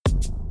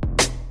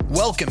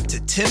Welcome to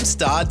Tim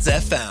Stodd's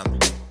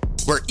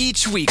FM, where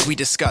each week we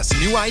discuss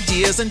new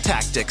ideas and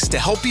tactics to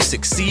help you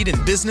succeed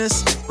in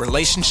business,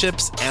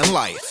 relationships, and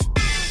life.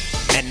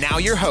 And now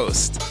your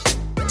host,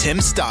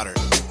 Tim Stoddard.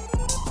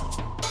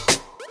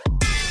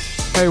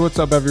 Hey, what's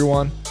up,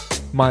 everyone?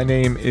 My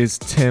name is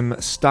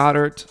Tim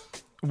Stoddard.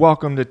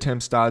 Welcome to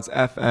Tim Stodd's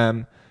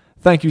FM.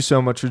 Thank you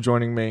so much for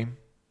joining me.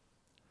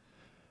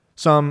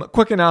 Some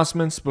quick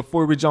announcements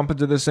before we jump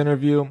into this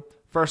interview.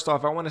 First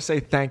off, I want to say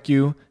thank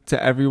you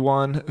to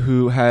everyone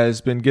who has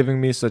been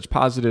giving me such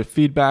positive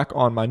feedback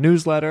on my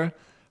newsletter.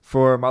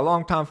 For my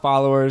longtime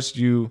followers,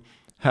 you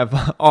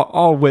have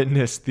all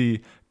witnessed the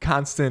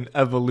constant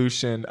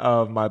evolution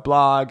of my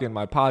blog and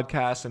my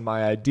podcast and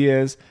my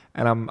ideas.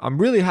 And I'm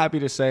really happy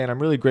to say, and I'm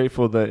really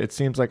grateful that it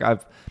seems like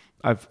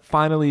I've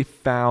finally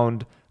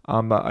found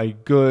a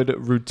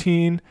good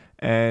routine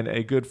and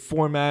a good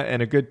format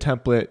and a good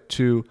template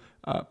to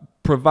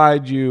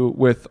provide you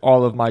with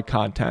all of my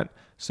content.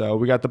 So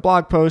we got the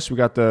blog post, we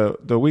got the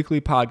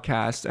weekly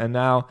podcast, and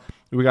now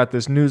we got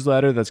this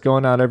newsletter that's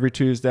going out every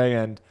Tuesday,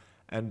 and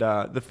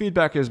the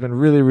feedback has been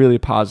really, really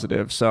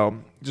positive. So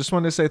just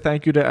wanted to say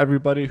thank you to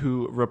everybody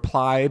who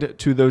replied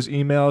to those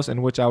emails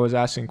in which I was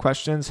asking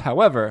questions.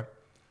 However,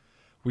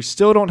 we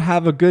still don't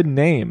have a good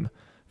name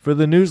for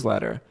the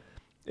newsletter.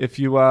 If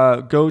you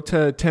go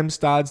to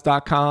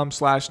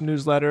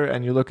timstodds.com/newsletter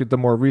and you look at the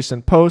more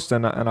recent post,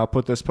 and I'll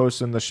put this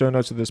post in the show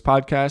notes of this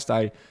podcast,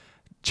 I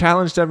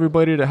challenged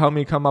everybody to help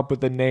me come up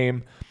with a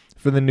name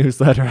for the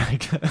newsletter. I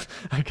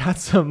got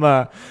some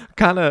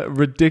kind of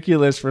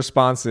ridiculous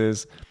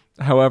responses.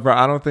 However,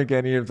 I don't think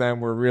any of them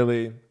were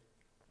really,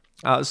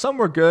 some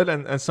were good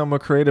and some were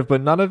creative, but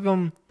none of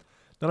them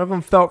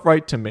felt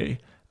right to me.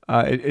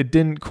 It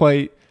didn't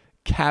quite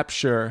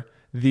capture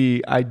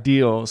the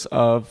ideals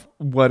of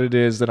what it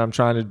is that I'm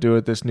trying to do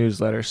with this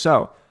newsletter.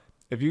 So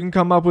if you can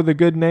come up with a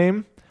good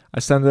name, I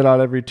send it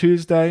out every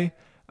Tuesday.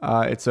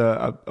 It's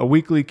a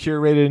weekly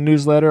curated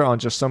newsletter on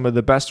just some of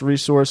the best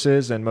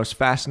resources and most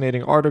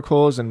fascinating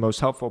articles and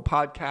most helpful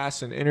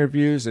podcasts and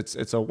interviews.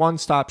 It's a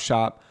one-stop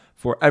shop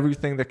for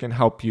everything that can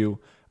help you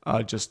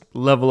just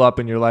level up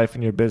in your life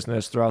and your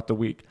business throughout the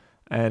week.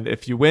 And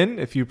if you win,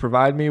 if you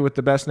provide me with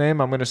the best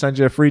name, I'm going to send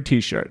you a free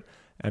t-shirt.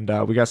 And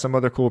we got some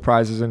other cool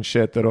prizes and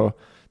shit that'll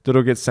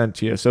get sent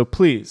to you. So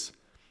please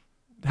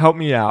help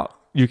me out.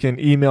 You can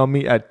email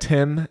me at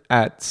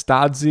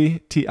tim@stodzy,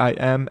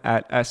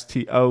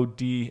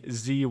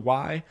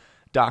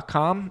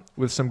 tim@stodzy.com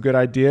with some good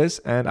ideas,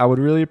 and I would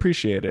really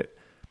appreciate it.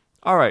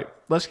 All right,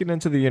 let's get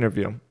into the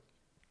interview.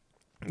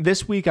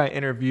 This week I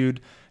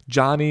interviewed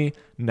Johnny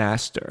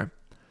Nastor.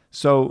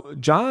 So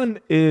John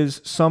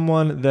is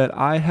someone that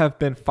I have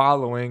been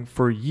following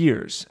for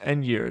years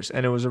and years,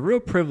 and it was a real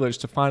privilege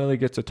to finally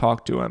get to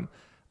talk to him.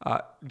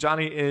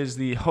 Johnny is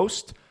the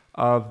host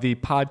of the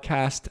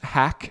podcast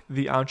Hack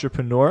the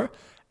Entrepreneur,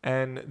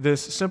 and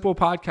this simple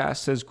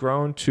podcast has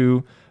grown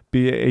to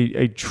be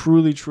a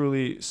truly,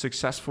 truly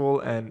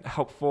successful and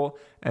helpful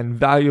and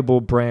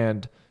valuable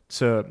brand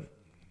to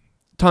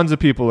tons of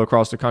people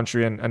across the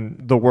country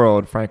and the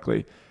world,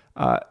 frankly.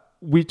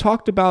 We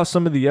talked about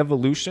some of the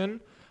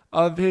evolution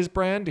of his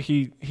brand.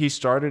 He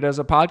started as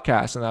a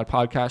podcast, and that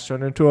podcast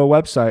turned into a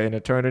website, and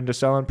it turned into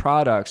selling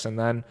products, and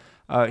then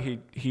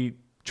he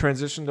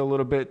transitioned a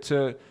little bit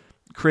to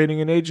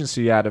creating an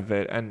agency out of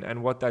it,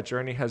 and what that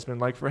journey has been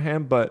like for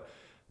him. But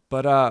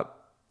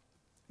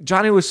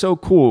Johnny was so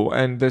cool,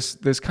 and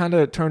this kind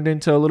of turned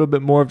into a little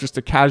bit more of just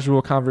a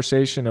casual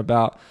conversation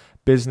about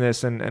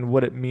business and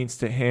what it means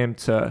to him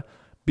to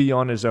be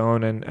on his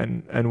own,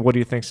 and what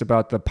he thinks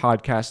about the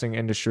podcasting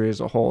industry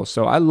as a whole.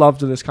 So I loved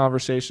this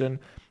conversation.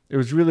 It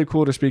was really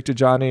cool to speak to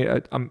Johnny.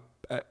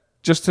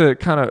 Just to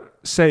kind of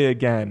say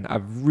again,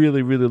 I've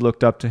really, really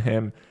looked up to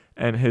him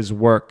and his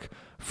work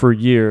for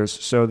years.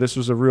 So this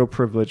was a real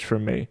privilege for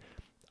me.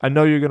 I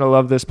know you're going to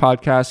love this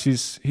podcast.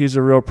 He's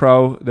a real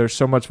pro. There's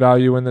so much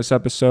value in this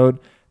episode.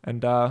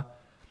 And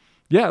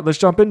let's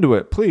jump into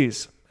it.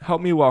 Please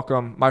help me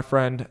welcome my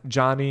friend,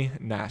 Johnny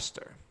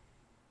Nastor.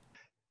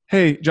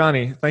 Hey,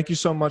 Johnny, thank you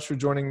so much for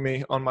joining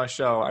me on my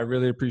show. I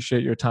really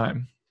appreciate your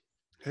time.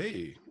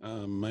 Hey,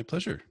 my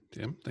pleasure,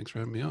 Tim. Thanks for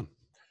having me on.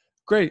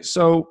 Great.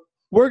 So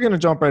we're going to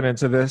jump right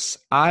into this.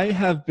 I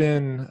have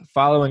been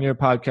following your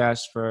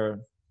podcast for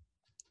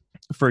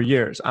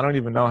years. I don't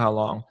even know how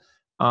long.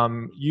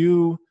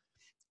 You,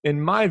 in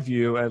my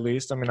view, at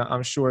least, I mean,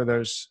 I'm sure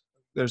there's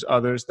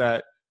others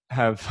that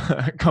have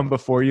come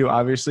before you,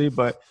 obviously,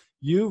 but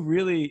you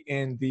really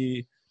in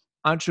the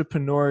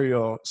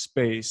entrepreneurial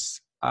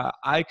space,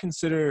 I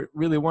consider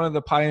really one of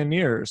the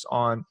pioneers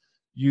on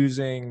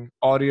using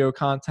audio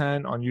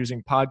content, on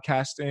using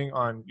podcasting,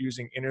 on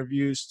using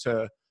interviews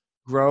to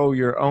grow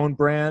your own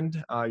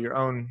brand, your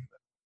own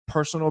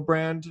personal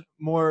brand,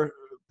 more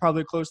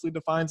probably closely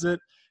defines it.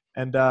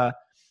 And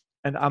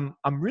I'm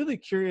really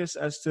curious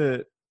as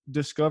to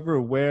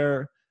discover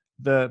where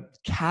the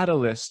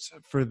catalyst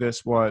for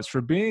this was,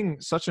 for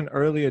being such an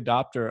early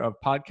adopter of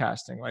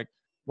podcasting. Like,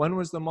 when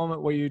was the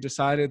moment where you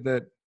decided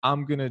that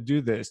I'm going to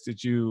do this?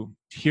 Did you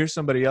hear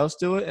somebody else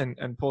do it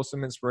and pull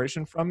some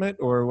inspiration from it?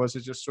 Or was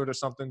it just sort of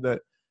something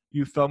that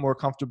you felt more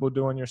comfortable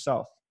doing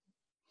yourself?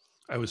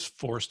 I was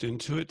forced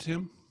into it,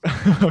 Tim.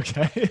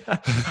 Okay.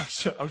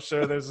 I'm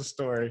sure there's a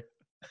story.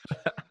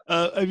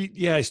 I mean,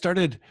 yeah, I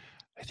started,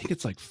 I think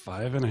it's like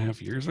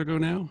 5.5 years ago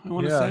now, I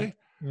want to say,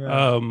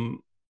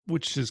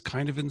 which is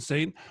kind of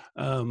insane.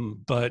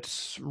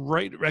 But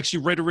right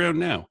around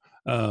now,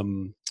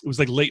 it was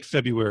like late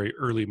February,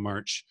 early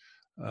March.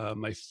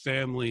 My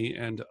family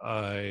and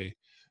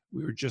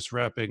we were just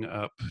wrapping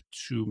up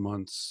 2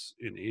 months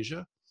in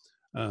Asia.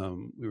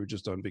 We were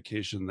just on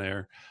vacation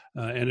there,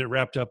 and it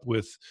wrapped up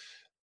with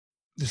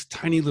this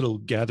tiny little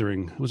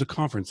gathering. It was a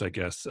conference, I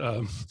guess,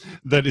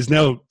 that is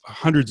now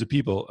hundreds of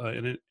people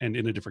and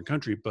in a different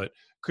country. But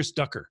Chris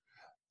Ducker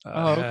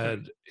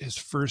had his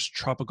first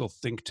tropical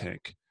think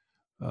tank,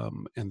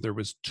 and there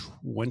was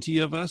 20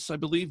 of us, I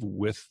believe,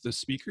 with the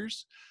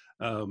speakers.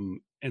 And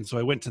so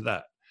I went to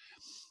that.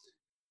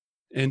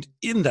 And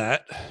in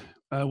that,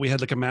 we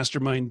had like a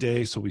mastermind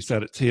day. So we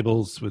sat at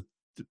tables with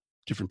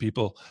different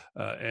people,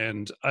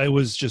 and I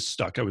was just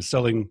stuck. I was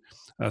selling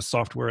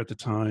software at the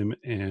time,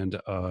 and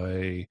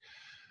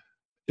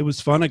it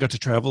was fun. I got to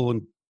travel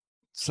and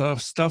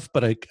stuff,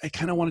 but I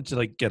kind of wanted to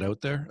like get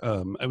out there.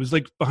 I was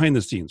like behind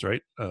the scenes,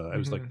 right? I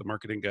was like the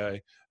marketing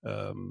guy,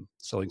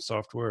 selling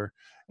software,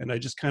 and I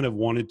just kind of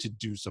wanted to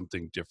do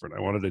something different.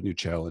 I wanted a new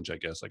challenge, I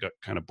guess. I got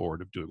kind of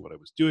bored of doing what I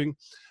was doing,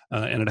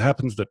 and it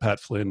happens that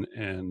Pat Flynn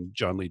and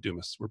John Lee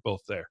Dumas were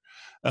both there,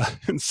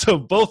 and so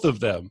both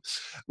of them,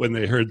 when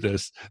they heard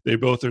this, they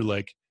both are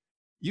like,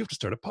 "You have to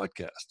start a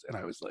podcast." And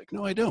I was like,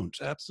 "No, I don't.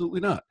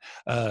 Absolutely not.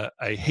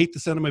 I hate the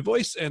sound of my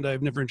voice, and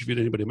I've never interviewed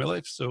anybody in my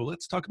life. So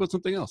let's talk about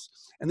something else."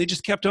 And they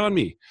just kept on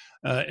me.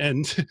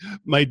 And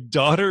my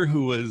daughter,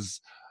 who was,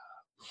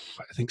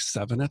 I think,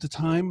 7 at the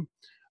time,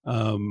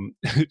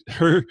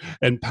 her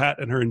and Pat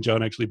and her and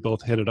John actually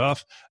both hit it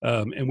off.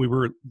 And we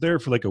were there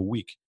for like a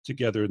week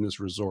together in this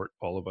resort,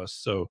 all of us.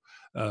 So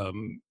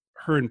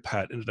her and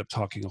Pat ended up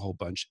talking a whole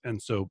bunch.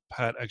 And so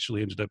Pat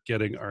actually ended up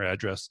getting our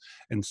address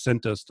and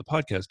sent us the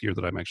podcast gear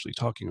that I'm actually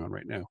talking on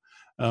right now,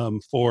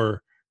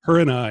 for her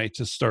and I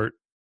to start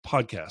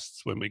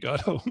podcasts when we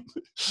got home.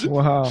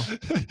 Wow.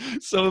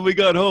 So when we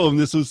got home,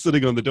 this was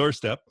sitting on the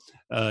doorstep.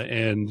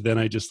 And then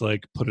I just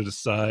like put it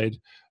aside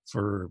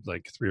for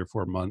like 3 or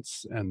 4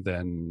 months. And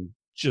then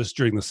just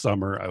during the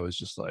summer, I was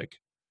just like,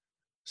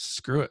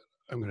 screw it.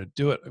 I'm going to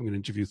do it. I'm going to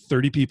interview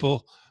 30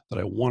 people that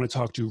I want to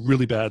talk to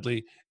really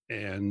badly,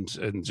 and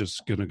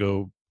just going to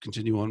go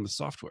continue on with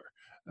software.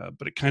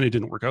 But it kind of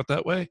didn't work out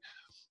that way.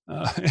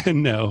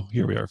 And now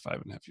here we are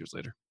 5.5 years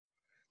later.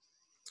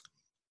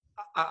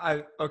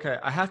 I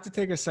have to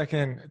take a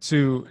second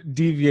to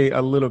deviate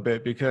a little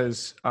bit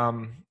because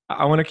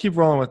I want to keep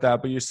rolling with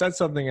that. But you said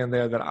something in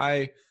there that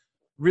I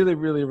really,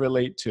 really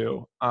relate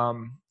to.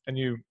 And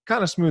you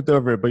kind of smoothed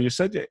over it, but you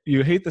said that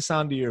you hate the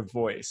sound of your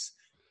voice.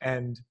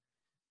 And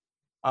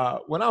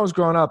when I was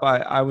growing up,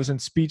 I was in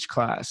speech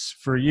class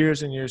for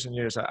years and years and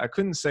years. I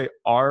couldn't say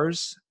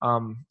R's.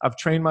 I've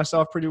trained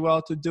myself pretty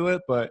well to do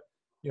it, but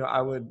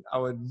I would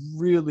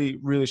really,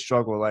 really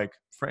struggle. Like,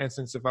 for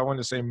instance, if I wanted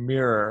to say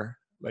mirror,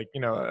 like,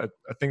 a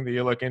thing that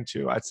you look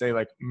into, I'd say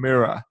like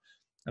mirror,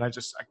 and I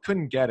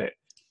couldn't get it.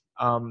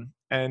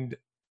 And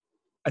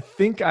I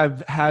think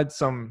I've had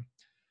some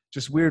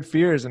just weird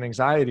fears and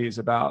anxieties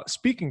about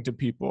speaking to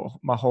people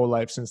my whole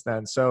life since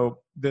then. So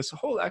this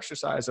whole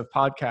exercise of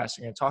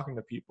podcasting and talking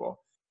to people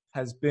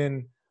has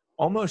been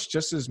almost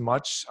just as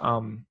much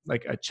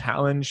like a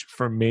challenge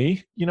for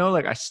me.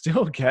 Like, I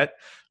still get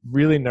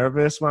really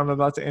nervous when I'm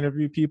about to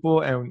interview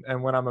people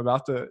and when I'm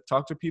about to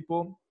talk to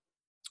people.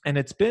 And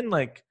it's been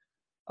like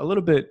a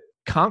little bit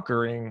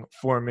conquering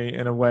for me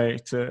in a way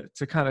to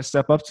kind of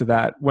step up to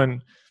that.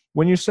 When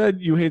you said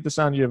you hate the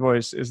sound of your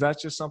voice, is that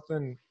just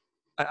something,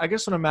 I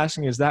guess what I'm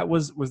asking is,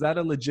 was that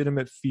a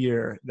legitimate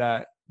fear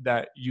that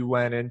you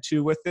went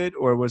into with it?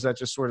 Or was that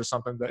just sort of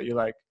something that you're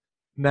like,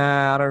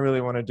 nah, I don't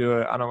really want to do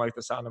it. I don't like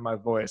the sound of my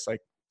voice.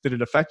 Like, did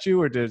it affect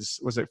you, or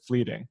was it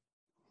fleeting?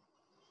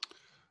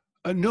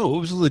 No, it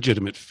was a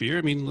legitimate fear.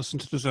 I mean, listen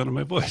to the sound of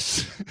my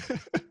voice.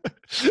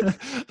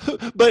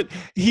 But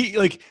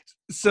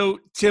so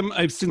Tim,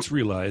 I've since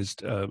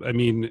realized, I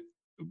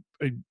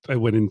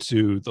went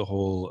into the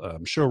whole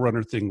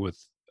showrunner thing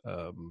with,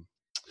 I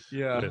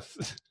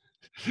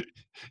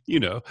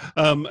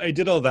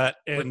did all that.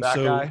 And with that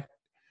guy?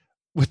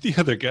 With the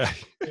other guy.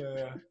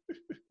 Yeah.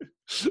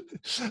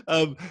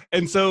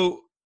 And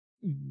so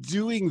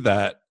doing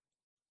that,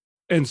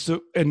 and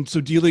so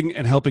dealing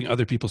and helping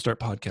other people start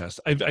podcasts,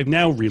 I've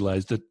now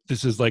realized that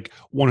this is like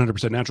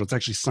 100% natural. It's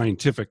actually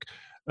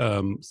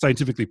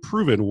scientifically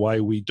proven why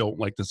we don't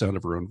like the sound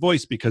of our own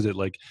voice, because it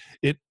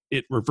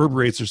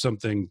reverberates or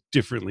something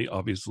differently,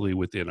 obviously,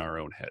 within our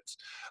own heads.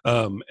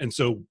 And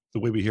so the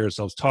way we hear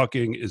ourselves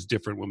talking is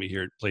different when we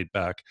hear it played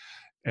back.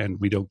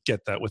 And we don't get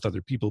that with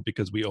other people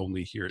because we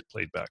only hear it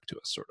played back to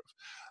us, sort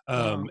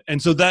of.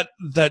 And so that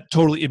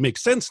totally, it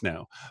makes sense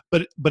now.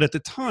 But at the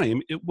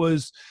time,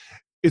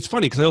 it's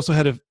funny because I also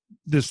had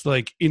this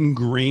like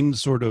ingrained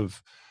sort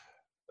of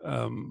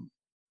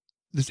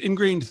this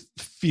ingrained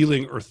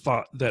feeling or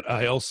thought that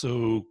I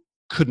also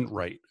couldn't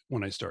write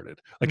when I started.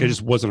 Like I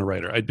just wasn't a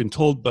writer. I'd been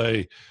told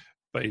by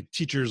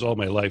teachers all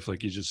my life,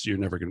 like you're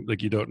never gonna,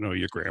 like, you don't know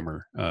your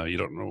grammar, you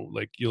don't know,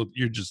 like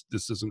you're just,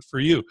 this isn't for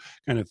you,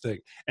 kind of thing.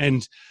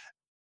 And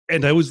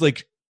I was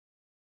like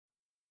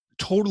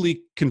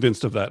totally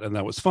convinced of that, and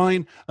that was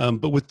fine.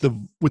 But with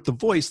the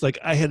voice, like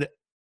I'm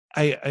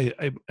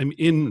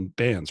in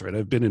bands, right?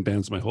 I've been in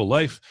bands my whole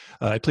life.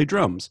 I play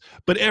drums,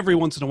 but every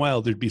once in a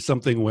while there'd be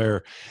something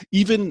where,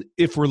 even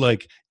if we're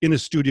like in a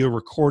studio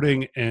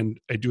recording and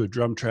I do a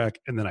drum track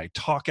and then I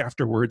talk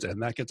afterwards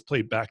and that gets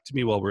played back to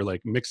me while we're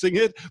like mixing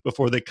it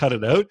before they cut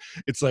it out,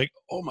 it's like,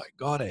 oh my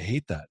God, I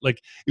hate that.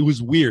 Like, it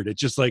was weird. It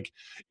just like,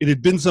 it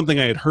had been something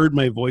I had heard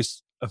my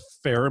voice a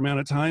fair amount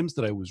of times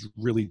that I was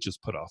really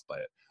just put off by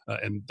it.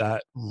 And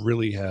that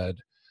really had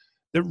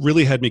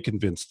me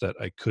convinced that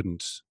I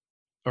couldn't,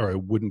 or I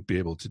wouldn't be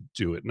able to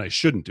do it, and I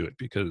shouldn't do it,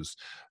 because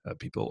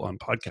people on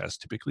podcasts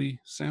typically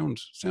sound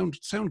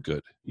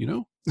good, you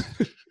know?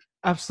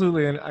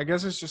 Absolutely. And I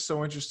guess it's just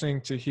so interesting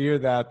to hear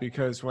that,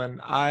 because when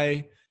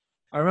I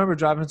remember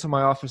driving to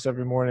my office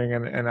every morning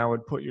and I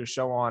would put your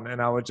show on, and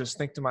I would just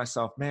think to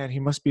myself, man, he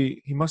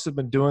must have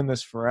been doing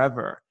this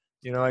forever.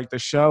 You know, like the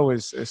show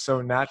is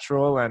so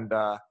natural, and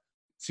it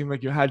seemed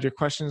like you had your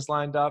questions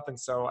lined up. And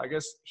so I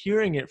guess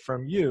hearing it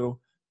from you,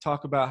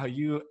 talk about how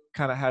you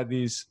kind of had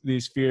these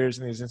fears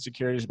and these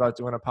insecurities about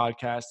doing a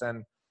podcast.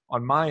 And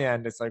on my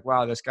end, it's like,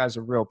 wow, this guy's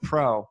a real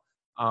pro.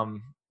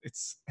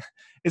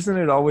 Isn't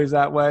it always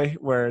that way,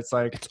 where it's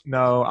like,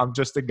 no, I'm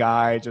just a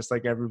guy, just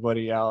like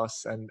everybody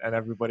else. And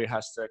everybody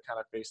has to kind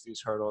of face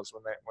these hurdles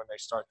when they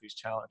start these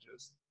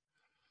challenges.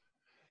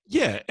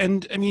 Yeah.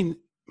 And I mean,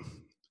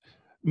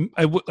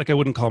 I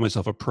wouldn't call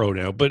myself a pro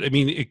now, but I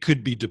mean, it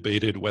could be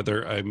debated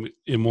whether I'm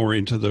more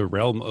into the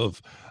realm of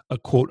a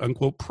quote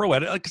unquote pro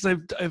at it. Because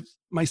I've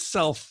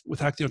myself, with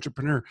Hack the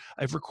Entrepreneur,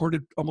 I've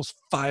recorded almost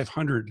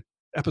 500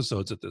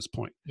 episodes at this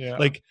point. Yeah.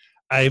 Like,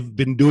 I've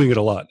been doing it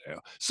a lot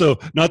now. So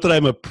not that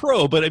I'm a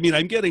pro, but I mean,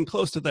 I'm getting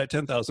close to that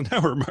 10,000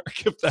 hour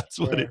mark, if that's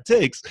what it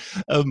takes.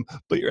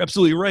 But you're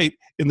absolutely right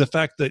in the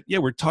fact that, yeah,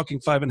 we're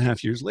talking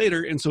 5.5 years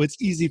later. And so it's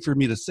easy for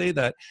me to say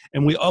that.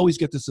 And we always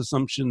get this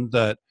assumption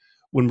that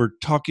when we're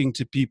talking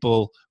to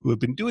people who have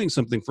been doing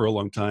something for a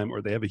long time, or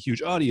they have a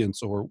huge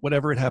audience, or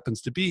whatever it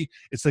happens to be,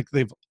 it's like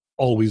they've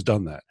always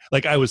done that.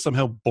 Like I was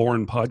somehow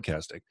born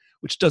podcasting,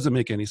 which doesn't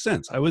make any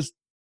sense. I was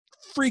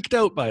freaked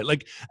out by it,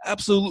 like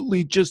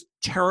absolutely just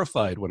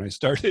terrified when I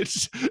started.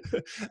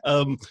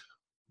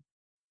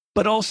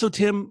 But also,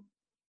 Tim,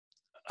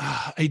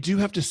 I do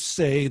have to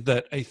say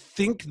that I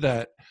think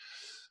that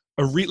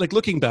like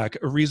looking back,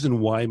 a reason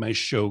why my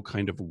show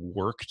kind of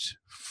worked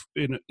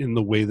in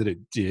the way that it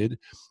did,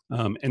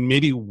 and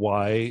maybe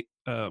why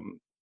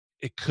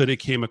it could have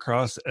came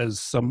across as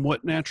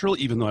somewhat natural,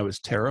 even though I was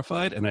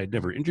terrified and I'd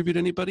never interviewed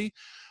anybody.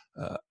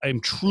 I'm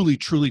truly,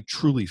 truly,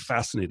 truly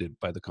fascinated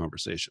by the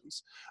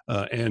conversations.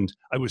 And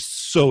I was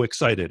so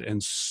excited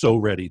and so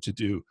ready to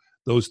do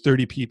those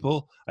 30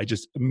 people. I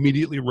just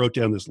immediately wrote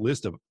down this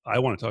list of, I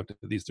want to talk to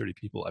these 30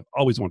 people. I've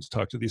always wanted to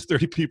talk to these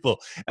 30 people.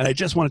 And I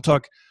just want to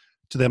talk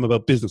to them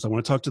about business. I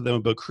want to talk to them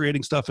about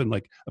creating stuff and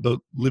like about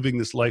living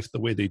this life the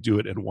way they do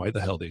it and why the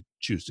hell they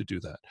choose to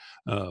do that.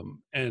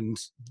 And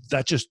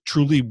that just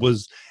truly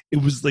was,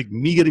 it was like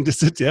me getting to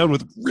sit down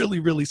with really,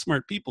 really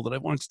smart people that I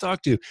wanted to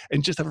talk to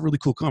and just have a really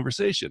cool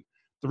conversation.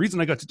 The reason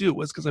I got to do it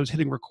was because I was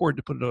hitting record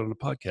to put it out on a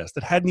podcast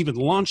that hadn't even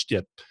launched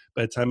yet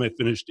by the time I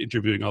finished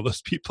interviewing all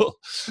those people.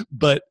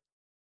 But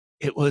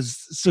it was,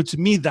 so to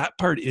me, that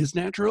part is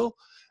natural.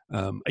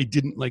 I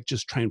didn't like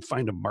just try and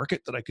find a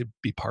market that I could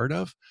be part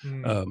of.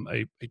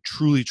 I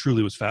truly,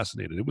 truly was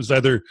fascinated. It was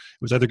either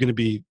going to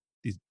be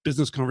these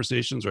business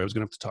conversations, or I was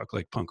going to have to talk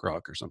like punk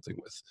rock or something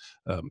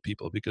with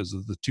people, because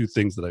of the two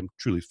things that I'm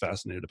truly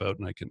fascinated about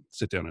and I can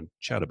sit down and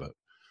chat about.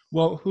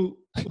 Well, who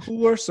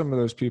were some of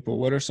those people?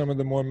 What are some of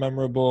the more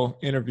memorable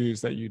interviews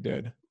that you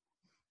did?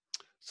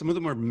 Some of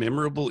the more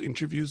memorable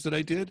interviews that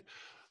I did?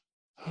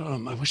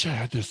 I wish I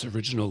had this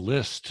original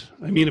list.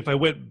 I mean, if I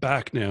went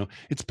back now,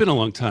 it's been a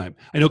long time.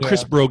 I know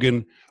Chris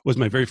Brogan was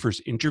my very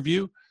first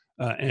interview,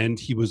 and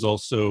he was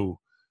also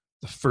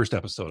the first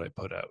episode I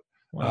put out.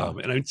 Wow.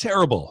 And I'm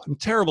terrible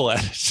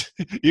at it.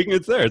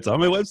 It's there. It's on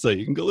my website.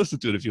 You can go listen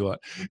to it if you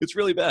want. It's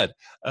really bad.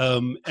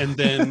 And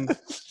then,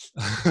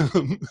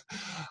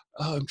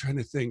 I'm trying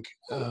to think.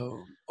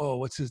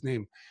 What's his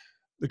name?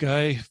 The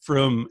guy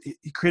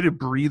he created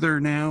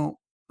Breather now.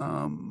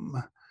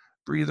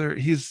 Breather.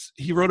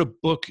 He wrote a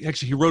book.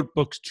 Actually, he wrote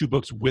two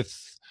books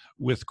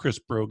with Chris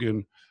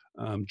Brogan,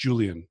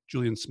 Julian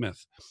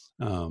Smith,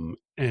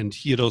 and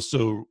he had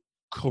also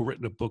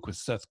co-written a book with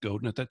Seth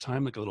Godin at that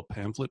time, like a little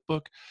pamphlet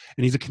book.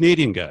 And he's a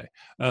Canadian guy,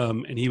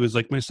 and he was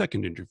like my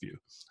second interview.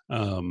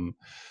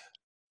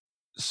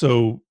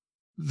 So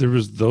there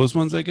was those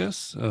ones, I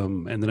guess,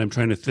 and then I'm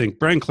trying to think.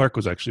 Brian Clark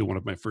was actually one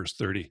of my first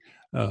 30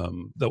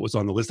 that was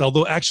on the list.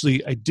 Although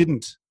actually, I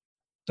didn't.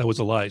 That was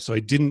a lie. So I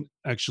didn't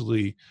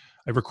actually.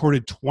 I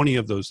recorded 20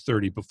 of those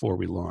 30 before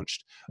we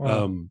launched.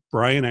 Wow.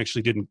 Brian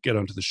actually didn't get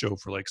onto the show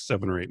for like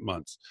 7 or 8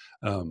 months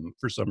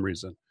for some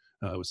reason.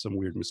 It was some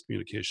weird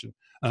miscommunication.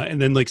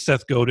 And then like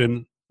Seth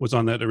Godin was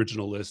on that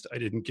original list. I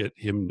didn't get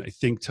him, I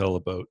think, till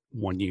about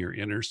 1 year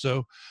in or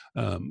so,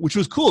 which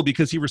was cool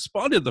because he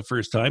responded the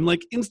first time,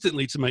 like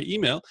instantly to my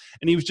email.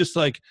 And he was just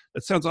like,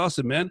 that sounds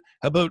awesome, man.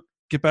 How about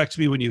get back to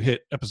me when you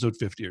hit episode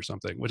 50 or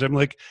something, which I'm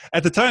like,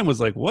 at the time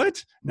was like,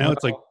 what? Now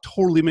it's like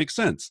totally makes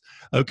sense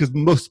because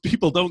most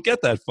people don't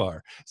get that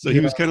far. So he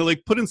was kind of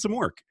like, put in some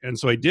work. And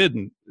so I did.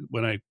 And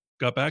when I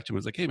got back to him, I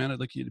was like, hey man, I'd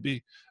like you to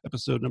be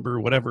episode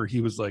number whatever. He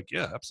was like,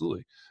 yeah,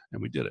 absolutely.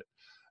 And we did it.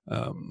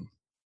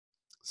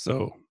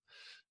 So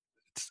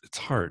it's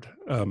hard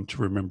to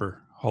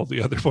remember all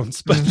the other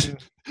ones, but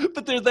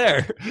but they're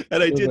there,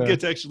 and I did get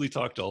to actually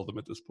talk to all of them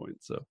at this point.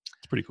 So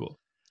it's pretty cool.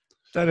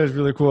 That is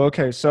really cool.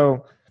 Okay,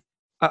 so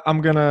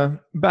I'm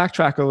gonna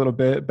backtrack a little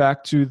bit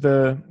back to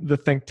the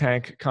think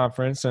tank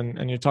conference,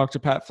 and you talked to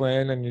Pat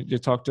Flynn, and you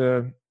talked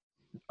to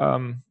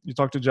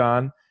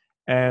John,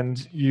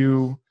 and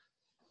you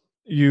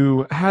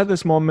had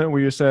this moment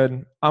where you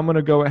said, I'm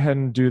gonna go ahead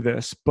and do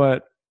this,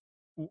 but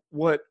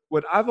what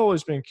I've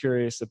always been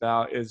curious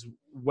about is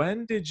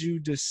when did you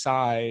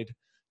decide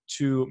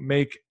to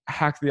make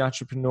Hack the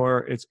Entrepreneur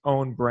its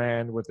own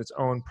brand with its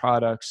own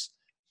products?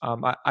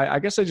 I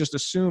guess I just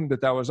assumed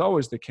that was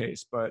always the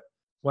case, but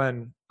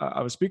when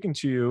I was speaking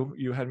to you,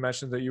 you had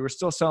mentioned that you were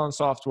still selling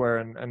software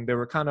and they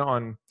were kind of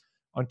on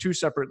two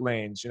separate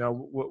lanes.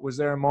 Was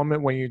there a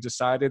moment when you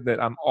decided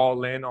that I'm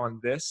all in on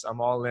this?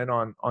 I'm all in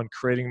on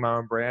creating my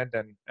own brand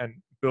and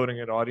building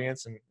an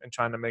audience and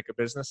trying to make a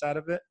business out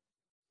of it?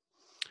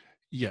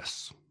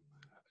 Yes.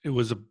 It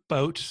was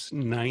about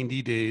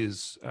 90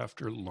 days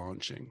after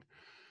launching.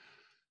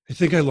 I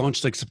think I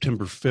launched like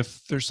September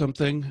 5th or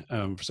something.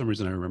 For some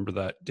reason, I remember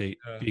that date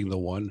being the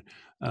one.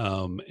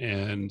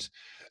 And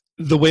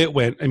the way it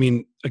went, I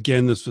mean,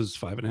 again, this was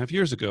 5.5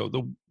 years ago.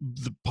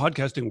 The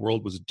podcasting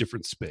world was a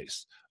different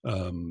space.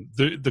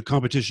 The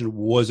competition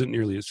wasn't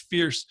nearly as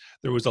fierce.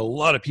 There was a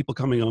lot of people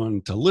coming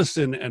on to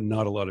listen and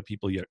not a lot of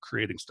people yet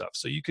creating stuff.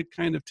 So you could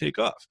kind of take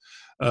off.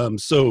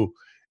 So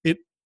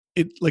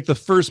it like the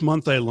first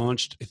month I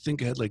launched, I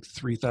think I had like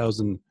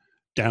 3,000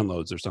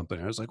 downloads or something.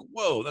 I was like,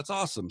 whoa, that's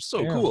awesome.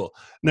 So cool.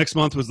 Next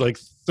month was like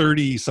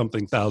 30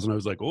 something thousand. I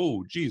was like,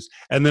 oh geez.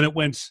 And then it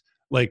went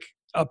like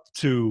up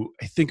to,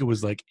 I think it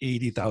was like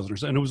 80,000 or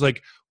so. And it was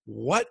like,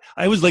 what?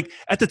 I was like,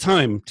 at the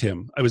time,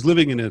 Tim, I was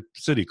living in a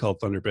city called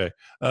Thunder Bay,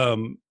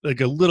 like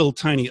a little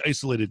tiny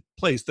isolated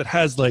place that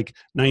has like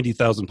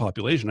 90,000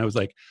 population. I was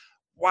like,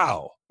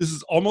 wow, this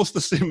is almost the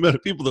same amount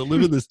of people that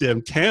live in this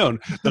damn town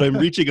that I'm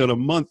reaching on a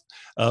month,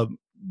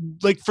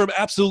 like from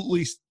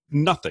absolutely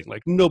nothing.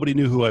 Like nobody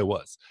knew who I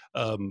was.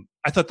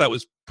 I thought that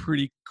was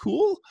pretty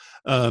cool.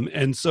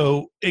 And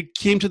so it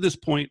came to this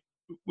point,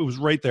 it was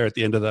right there at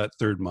the end of that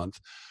third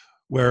month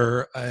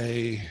where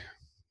I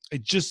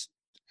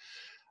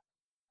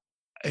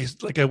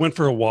went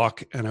for a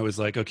walk and I was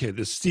like, okay,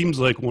 this seems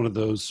like one of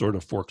those sort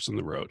of forks in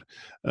the road.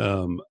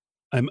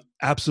 I'm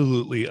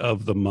absolutely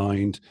of the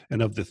mind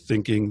and of the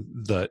thinking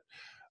that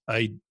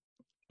I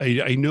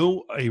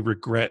know I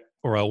regret,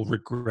 or I'll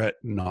regret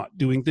not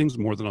doing things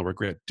more than I'll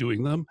regret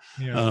doing them.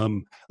 Yeah.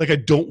 Like I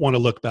don't want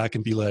to look back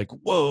and be like,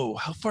 whoa,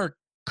 how far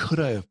could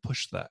I have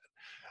pushed that?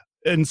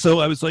 And so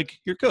I was like,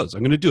 here it goes.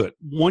 I'm going to do it.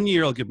 1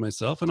 year I'll give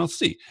myself and I'll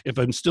see. If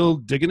I'm still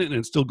digging it and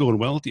it's still going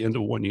well at the end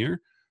of 1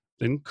 year,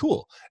 then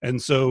cool.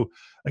 And so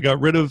I got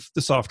rid of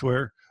the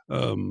software,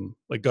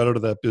 got out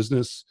of that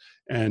business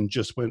and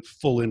just went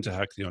full into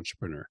Hack the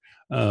Entrepreneur.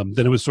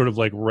 Then it was sort of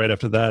like right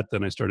after that,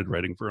 then I started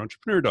writing for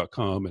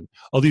entrepreneur.com and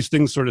all these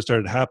things sort of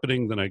started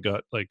happening. Then I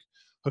got like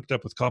hooked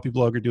up with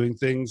Copyblogger doing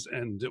things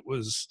and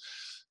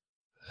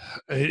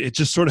it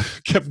just sort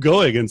of kept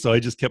going. And so I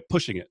just kept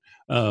pushing it.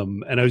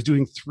 And I was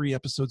doing 3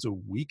 episodes a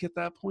week at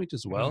that point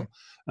as well,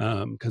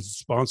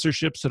 because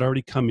sponsorships had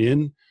already come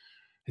in.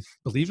 I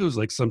believe it was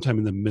like sometime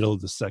in the middle of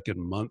the second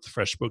month,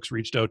 FreshBooks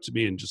reached out to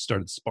me and just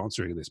started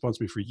sponsoring. They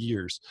sponsored me for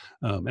years.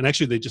 And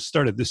actually they just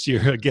started this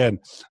year again,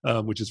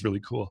 which is really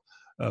cool,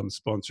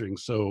 sponsoring.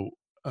 So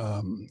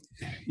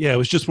it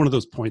was just one of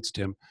those points,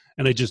 Tim.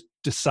 And I just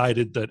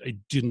decided that I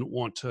didn't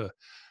want to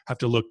have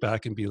to look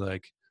back and be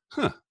like,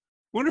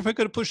 I wonder if I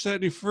could have pushed that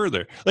any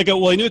further. I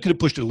knew I could have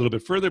pushed it a little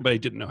bit further, but I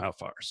didn't know how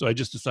far. So I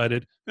just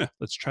decided,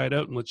 let's try it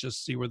out and let's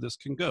just see where this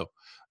can go.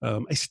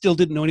 I still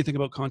didn't know anything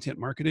about content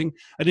marketing.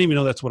 I didn't even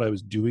know that's what I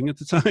was doing at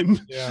the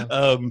time. Yeah.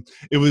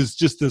 It was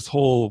just this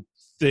whole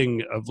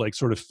thing of like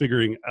sort of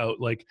figuring out,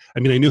 I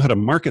knew how to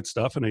market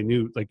stuff and I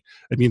knew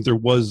there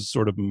was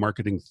sort of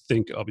marketing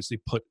think obviously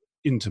put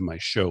into my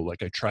show.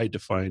 I tried to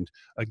find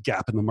a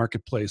gap in the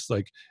marketplace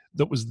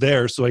that was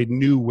there, so I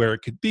knew where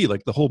it could be.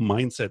 The whole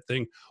mindset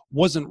thing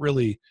wasn't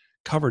really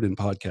covered in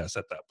podcasts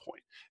at that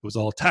point. It was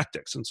all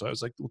tactics, and so I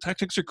was like, well,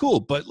 tactics are cool,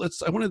 but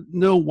I want to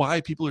know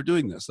why people are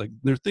doing this,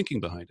 their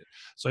thinking behind it.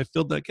 So I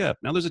filled that gap.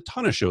 Now there's a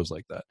ton of shows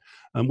like that,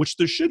 which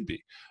there should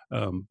be,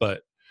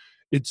 but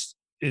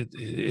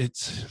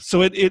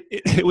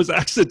it was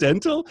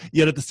accidental,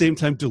 yet at the same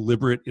time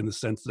deliberate, in the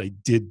sense that I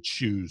did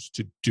choose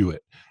to do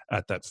it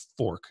at that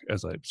fork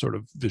as I sort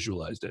of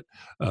visualized it.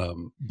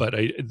 But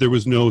there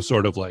was no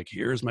sort of like,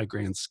 here's my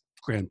grand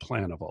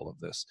plan of all of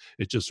this.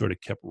 It just sort of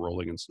kept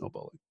rolling and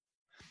snowballing.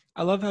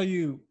 I love how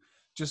you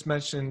just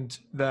mentioned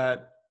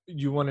that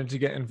you wanted to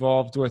get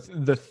involved with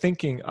the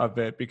thinking of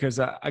it, because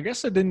I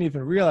guess I didn't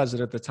even realize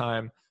it at the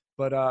time,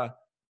 but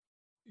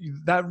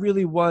that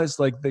really was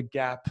like the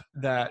gap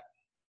that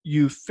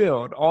you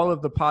filled. All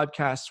of the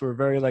podcasts were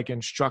very like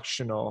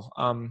instructional,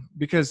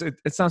 because it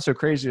sounds so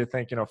crazy to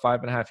think,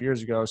 5.5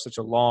 years ago, such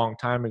a long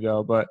time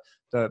ago, but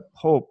the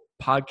whole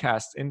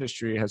podcast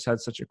industry has had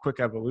such a quick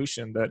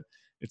evolution that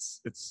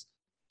it's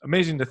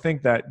amazing to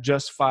think that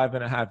just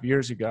 5.5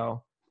 years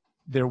ago,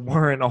 there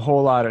weren't a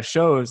whole lot of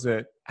shows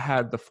that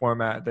had the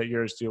format that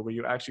yours do, where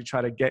you actually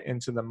try to get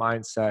into the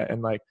mindset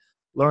and like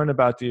learn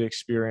about the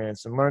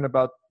experience and learn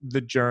about the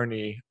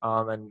journey,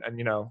 and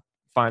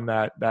find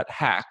that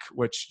hack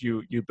which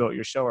you built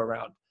your show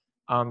around.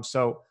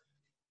 So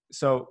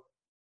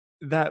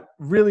that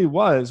really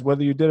was,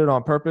 whether you did it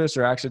on purpose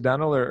or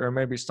accidental or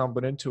maybe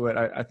stumbled into it,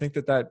 I think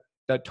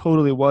that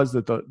totally was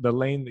the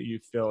lane that you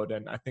filled.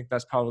 And I think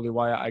that's probably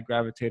why I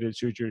gravitated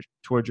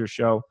towards your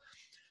show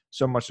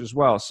so much as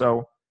well.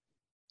 So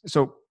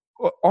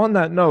on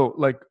that note,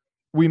 like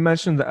we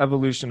mentioned the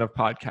evolution of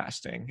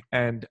podcasting,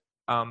 and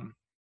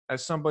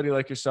as somebody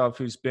like yourself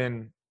who's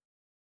been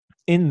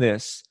in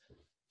this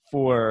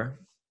for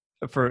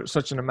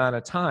such an amount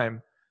of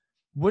time,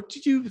 what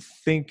did you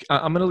think?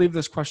 I'm going to leave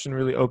this question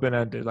really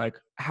open-ended. Like,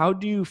 how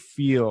do you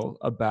feel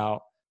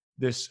about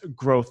this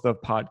growth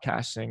of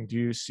podcasting? Do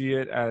you see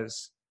it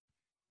as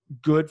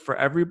good for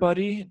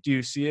everybody? Do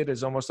you see it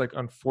as almost like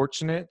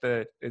unfortunate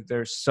that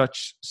there's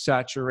such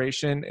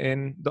saturation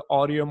in the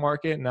audio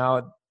market?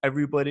 Now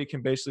everybody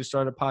can basically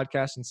start a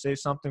podcast and say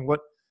something.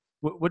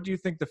 What do you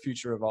think the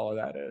future of all of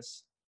that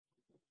is?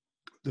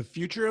 The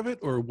future of it,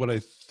 or what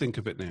I think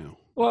of it now?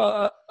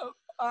 Well,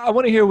 I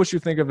want to hear what you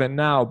think of it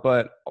now,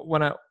 but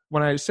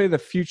when I say the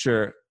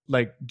future,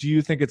 like, do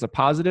you think it's a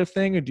positive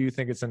thing or do you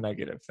think it's a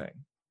negative thing?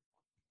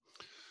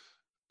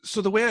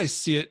 So the way I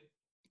see it,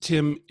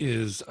 Tim,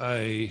 is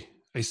I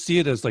see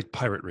it as like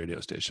pirate radio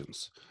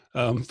stations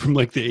from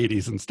like the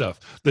 80s and stuff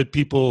that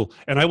people,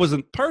 and I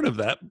wasn't part of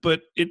that,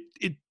 but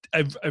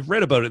I've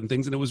read about it and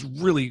things, and it was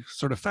really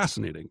sort of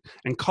fascinating.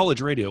 And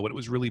college radio, when it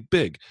was really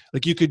big,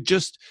 like you could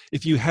just,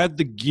 if you had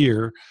the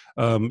gear,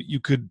 you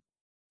could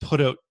put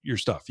out your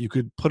stuff, you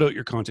could put out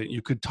your content,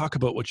 you could talk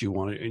about what you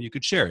wanted, and you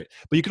could share it,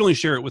 but you could only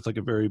share it with like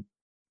a very,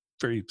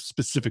 very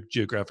specific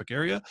geographic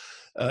area.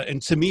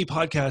 And to me,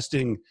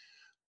 podcasting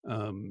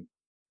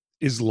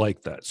is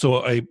like that.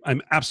 So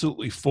I'm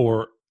absolutely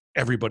for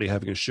everybody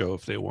having a show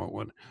if they want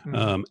one.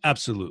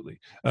 Absolutely.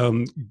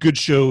 Good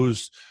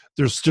shows.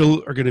 There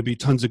still are going to be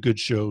tons of good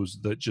shows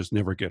that just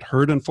never get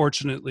heard,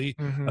 unfortunately.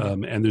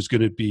 And there's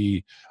going to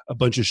be a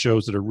bunch of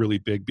shows that are really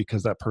big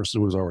because that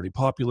person was already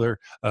popular,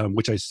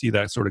 which I see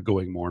that sort of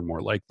going more and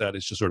more like that.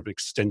 It's just sort of an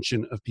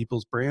extension of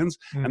people's brands.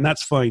 And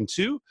that's fine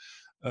too.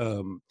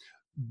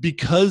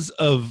 Because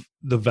of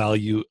the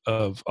value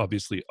of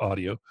obviously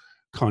audio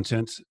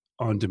content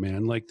on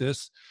demand like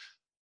this,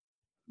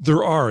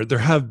 there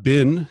have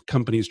been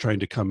companies trying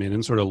to come in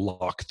and sort of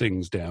lock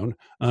things down,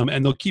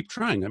 and they'll keep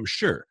trying, I'm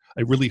sure.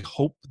 I really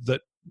hope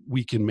that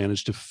we can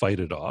manage to fight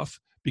it off,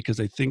 because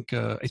I think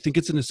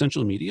it's an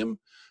essential medium.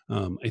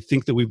 I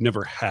think that we've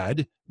never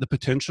had the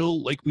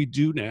potential like we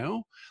do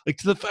now, like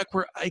to the fact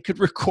where I could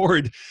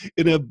record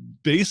in a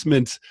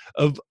basement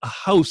of a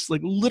house,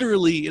 like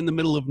literally in the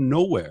middle of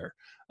nowhere,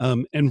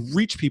 and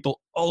reach people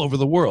all over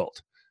the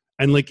world.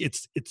 And like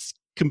it's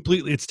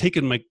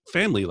taken my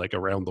family like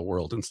around the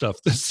world and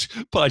stuff, this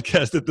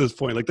podcast at this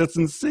point. Like, that's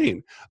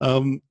insane.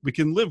 We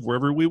can live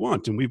wherever we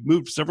want, and we've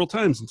moved several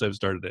times since I've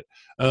started it.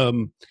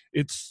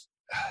 It's,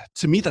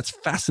 to me, that's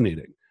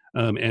fascinating.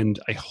 And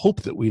I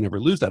hope that we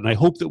never lose that. And I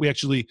hope that we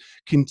actually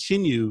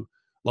continue,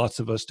 lots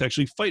of us, to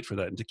actually fight for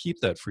that and to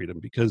keep that freedom,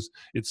 because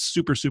it's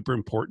super, super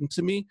important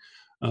to me.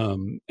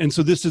 And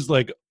so this is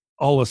like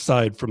all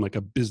aside from like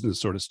a business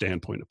sort of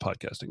standpoint of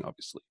podcasting,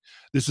 obviously.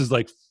 This is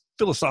like,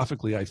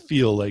 philosophically, I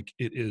feel like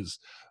it is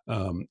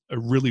a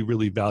really,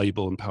 really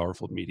valuable and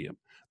powerful medium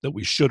that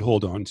we should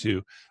hold on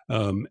to.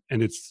 And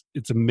it's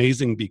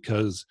amazing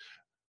because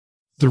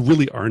there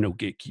really are no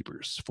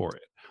gatekeepers for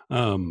it.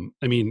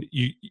 I mean,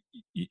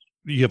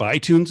 you have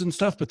iTunes and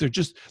stuff, but they're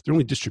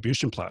only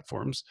distribution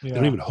platforms. Yeah. They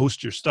don't even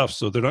host your stuff.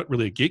 So they're not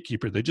really a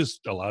gatekeeper. They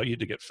just allow you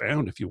to get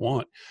found if you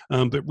want.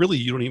 But really,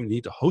 you don't even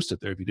need to host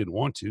it there if you didn't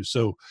want to.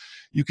 So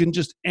you can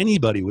just,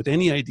 anybody with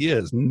any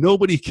ideas,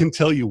 nobody can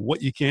tell you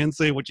what you can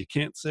say, what you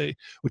can't say,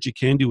 what you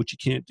can do, what you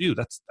can't do.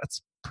 That's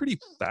pretty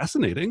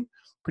fascinating,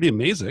 pretty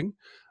amazing.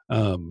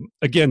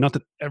 Again, not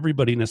that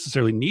everybody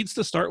necessarily needs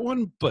to start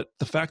one, but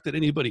the fact that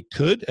anybody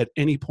could at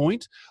any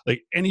point,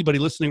 like anybody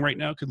listening right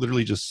now could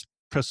literally just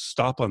press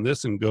stop on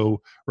this and go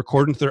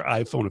record into their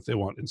iPhone if they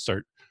want and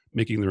start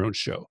making their own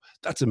show.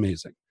 That's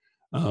amazing.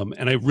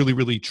 And I really,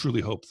 really,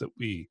 truly hope that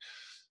we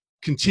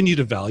continue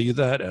to value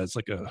that as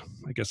like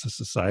a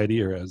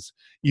society, or as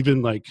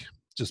even like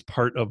just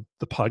part of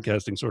the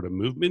podcasting sort of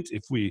movement.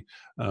 If we,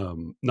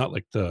 not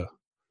like the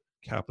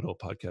Capital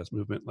podcast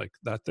movement, like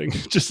that thing,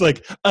 just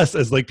like us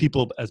as like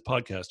people, as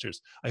podcasters,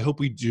 I hope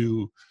we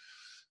do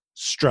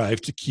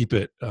strive to keep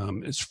it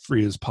as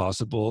free as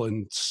possible.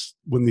 And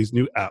when these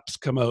new apps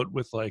come out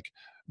with like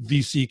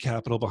VC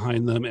capital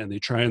behind them, and they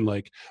try and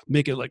like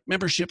make it like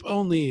membership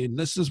only, and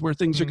this is where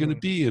things are going to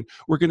be, and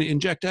we're going to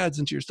inject ads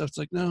into your stuff. It's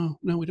like, no,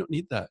 we don't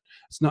need that.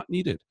 It's not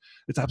needed.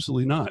 It's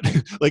absolutely not.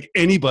 Like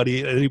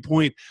anybody at any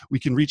point, we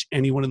can reach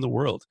anyone in the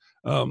world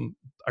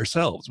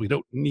ourselves. We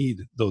don't need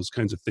those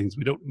kinds of things.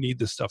 We don't need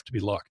this stuff to be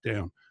locked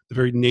down. The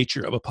very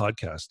nature of a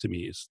podcast to me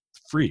is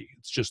free.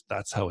 It's just,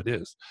 that's how it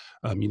is.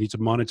 You need to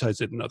monetize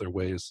it in other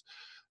ways.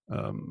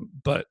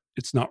 But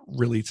it's not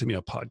really, to me,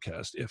 a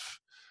podcast if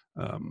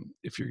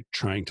you're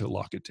trying to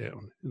lock it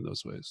down in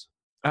those ways.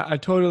 I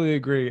totally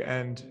agree.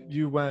 And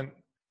you went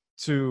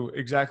to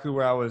exactly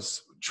where I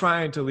was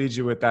trying to lead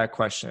you with that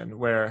question,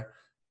 where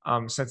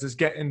since it's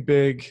getting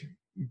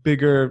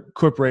bigger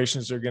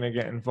corporations are going to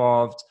get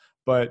involved.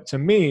 But to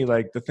me,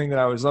 like the thing that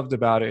I always loved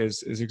about it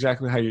is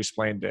exactly how you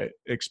explained it.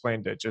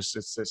 Just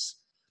it's this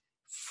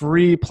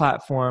free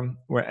platform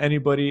where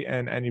anybody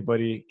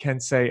can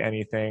say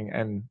anything.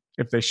 And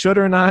if they should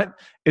or not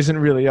isn't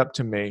really up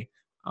to me.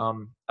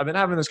 I've been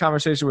having this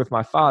conversation with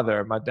my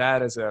father. My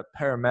dad is a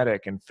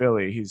paramedic in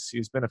Philly.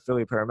 He's been a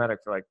Philly paramedic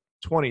for like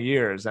 20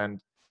 years. And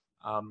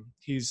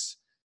he's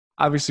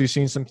obviously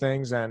seen some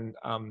things and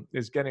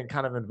is getting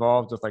kind of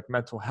involved with like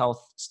mental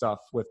health stuff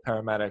with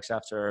paramedics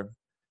after,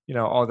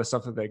 all the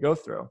stuff that they go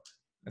through.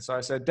 And so I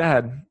said,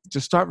 Dad,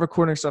 just start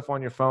recording stuff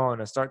on your phone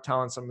and start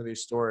telling some of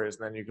these stories.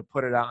 And then you can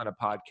put it out in a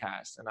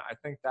podcast. And I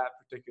think that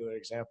particular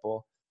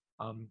example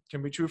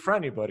can be true for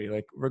anybody,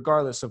 like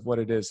regardless of what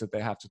it is that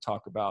they have to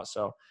talk about.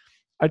 So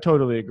I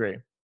totally agree.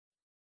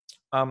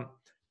 All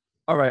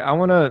right. I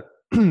want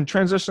to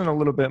transition a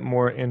little bit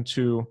more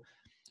into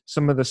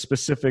some of the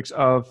specifics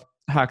of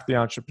Hack the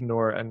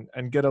Entrepreneur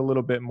and get a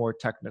little bit more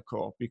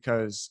technical,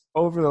 because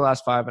over the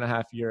last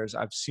 5.5 years,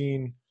 I've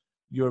seen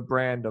your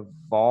brand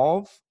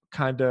evolve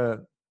kind of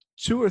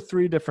 2 or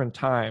 3 different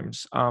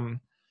times.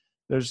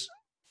 There's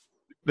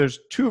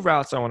 2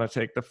 routes I want to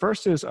take. The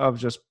first is of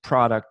just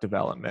product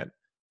development.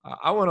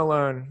 I want to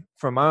learn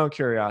from my own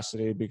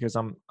curiosity, because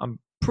I'm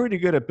pretty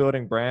good at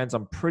building brands.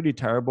 I'm pretty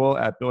terrible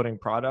at building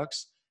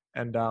products.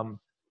 And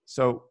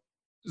so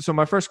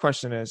my first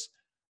question is,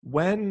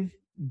 when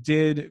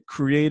did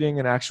creating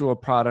an actual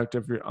product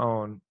of your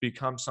own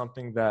become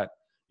something that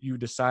you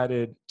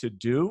decided to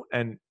do?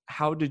 And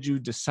how did you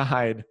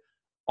decide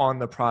on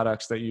the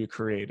products that you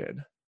created?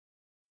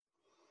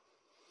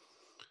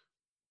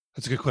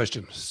 That's a good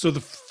question. So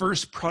the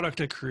first product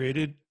I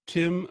created,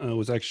 Tim,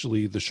 was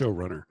actually the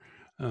Showrunner.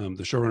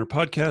 The Showrunner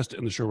podcast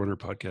and the Showrunner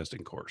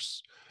podcasting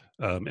course.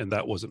 And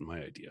that wasn't my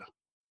idea.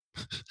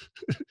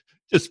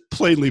 Just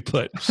plainly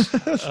put.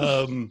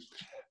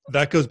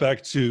 That goes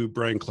back to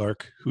Brian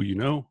Clark, who you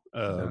know.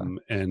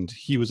 And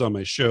he was on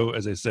my show,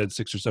 as I said,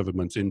 6 or 7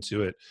 months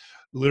into it.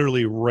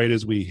 Literally right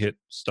as we hit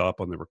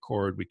stop on the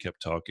record, we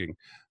kept talking.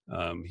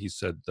 He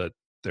said that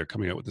they're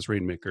coming out with this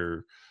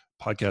Rainmaker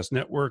podcast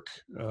network.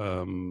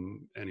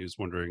 And he was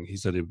wondering, he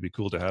said it would be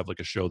cool to have like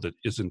a show that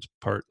isn't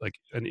part like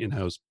an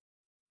in-house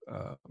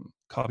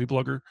copy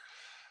blogger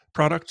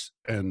product.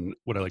 And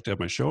would I like to have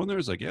my show on there? I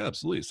was like, yeah,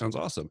 absolutely. Sounds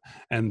awesome.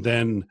 And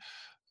then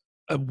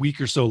a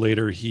week or so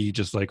later, he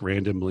just like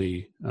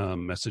randomly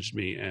messaged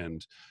me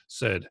and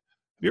said,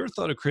 have you ever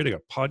thought of creating a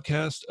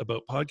podcast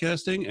about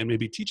podcasting and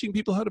maybe teaching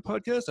people how to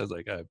podcast? I was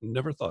like, I've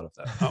never thought of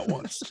that, not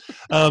once.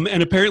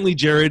 And apparently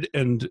Jared,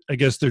 and I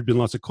guess there'd been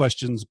lots of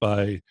questions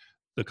by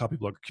the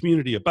copyblogger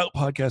community about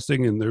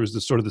podcasting. And there was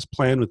this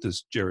plan with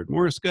this Jared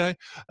Morris guy,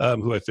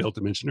 who I failed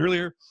to mention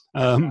earlier.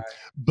 And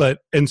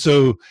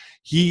so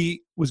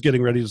he was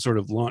getting ready to sort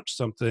of launch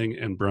something.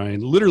 And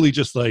Brian literally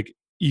just like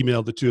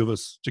emailed the 2 of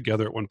us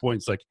together at one point.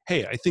 It's like,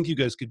 hey, I think you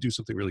guys could do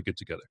something really good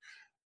together.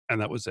 And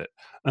that was it.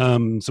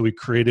 So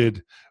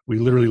we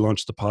literally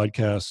launched the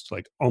podcast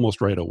like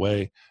almost right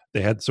away.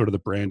 They had sort of the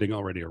branding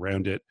already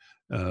around it.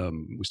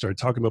 We started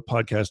talking about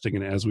podcasting.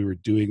 And as we were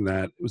doing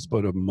that, it was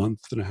about a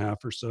month and a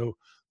half or so,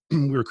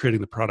 we were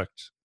creating the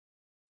product,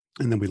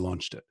 and then we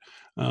launched it.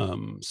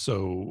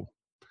 So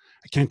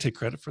I can't take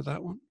credit for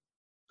that one.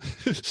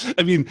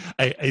 I mean,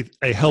 I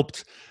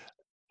helped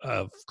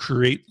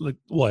create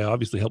I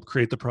obviously helped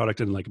create the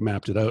product and like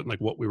mapped it out and like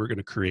what we were going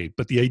to create,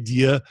 but the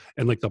idea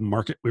and like the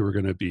market we were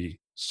going to be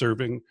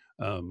serving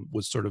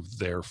was sort of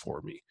there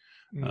for me.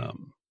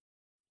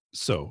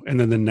 So, and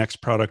then the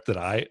next product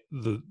that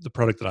the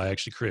product that I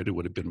actually created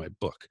would have been my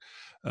book,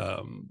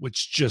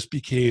 which just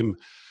became,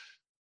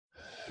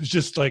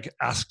 just like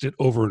asked it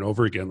over and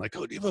over again, like,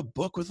 oh, do you have a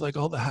book with like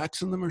all the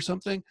hacks in them or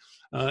something?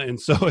 And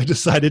so I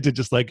decided to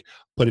just like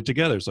put it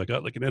together. So I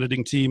got like an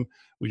editing team.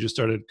 We just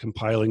started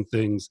compiling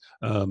things.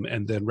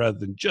 And then rather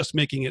than just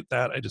making it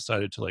that, I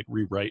decided to like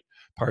rewrite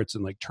parts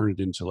and like turn it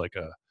into like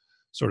a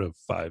sort of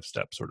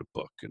 5-step sort of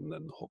book, and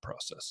then the whole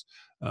process.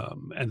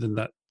 And then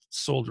that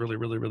sold really,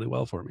 really, really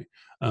well for me.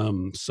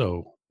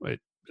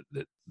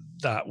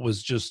 That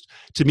was just,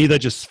 to me, that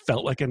just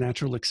felt like a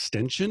natural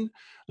extension.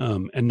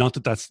 And not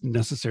that that's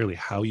necessarily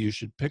how you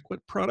should pick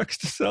what products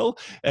to sell.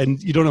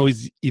 And you don't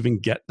always even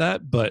get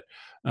that. But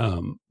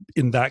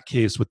in that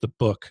case with the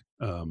book,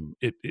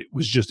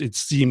 it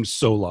seemed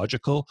so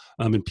logical,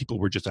 and people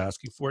were just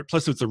asking for it.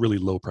 Plus it's a really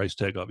low price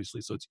tag,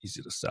 obviously, so it's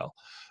easy to sell.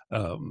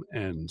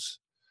 And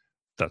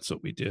that's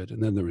what we did.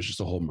 And then there was just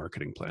a whole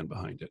marketing plan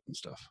behind it and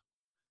stuff.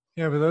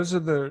 Yeah, but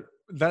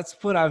that's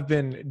what I've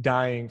been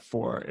dying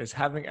for, is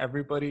having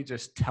everybody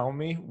just tell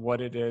me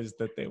what it is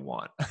that they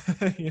want.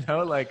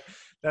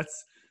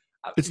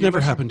 It's never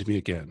happened to me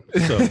again.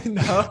 So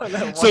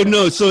that's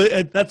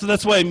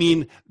why I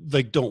mean,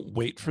 like, don't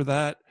wait for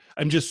that.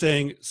 I'm just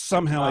saying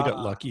somehow I got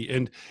lucky,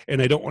 and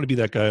I don't want to be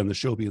that guy on the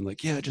show being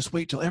like, yeah, just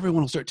wait till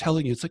everyone will start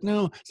telling you. It's like,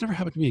 no, it's never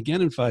happened to me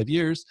again in 5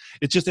 years.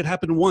 It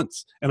happened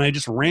once, and I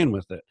just ran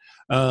with it.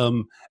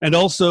 And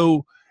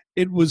also,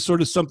 it was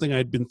sort of something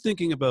I'd been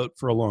thinking about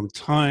for a long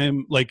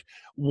time. Like,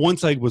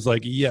 once I was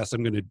like, yes,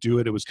 I'm going to do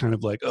it, it was kind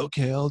of like,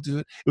 okay, I'll do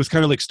it. It was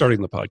kind of like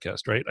starting the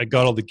podcast, right? I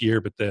got all the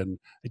gear, but then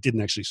I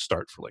didn't actually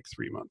start for like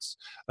 3 months.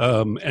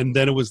 And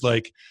then it was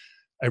like,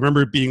 I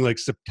remember it being like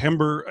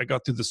September, I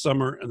got through the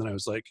summer, and then I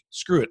was like,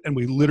 screw it. And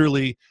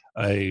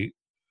I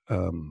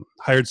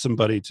hired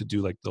somebody to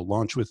do like the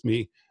launch with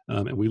me.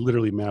 And we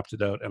literally mapped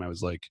it out. And I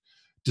was like,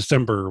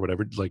 December or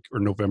whatever, or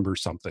November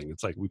something.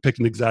 It's like, we picked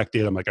an exact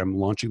date. I'm like, I'm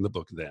launching the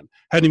book then.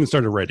 Hadn't even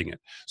started writing it.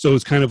 So it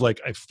was kind of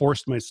like, I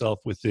forced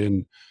myself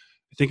within,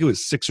 I think it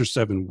was 6 or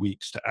 7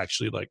 weeks, to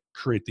actually like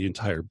create the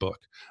entire book,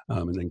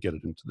 and then get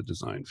it into the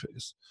design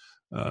phase.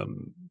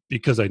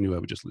 Because I knew I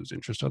would just lose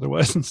interest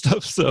otherwise and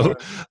stuff. So,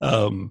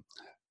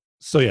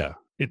 yeah,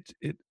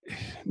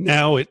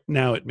 now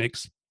it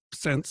makes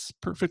sense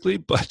perfectly,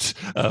 but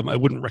I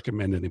wouldn't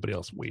recommend anybody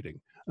else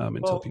waiting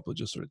until people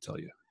just sort of tell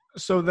you.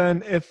 So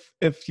then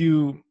if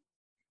you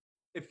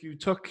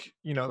took,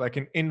 like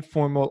an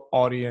informal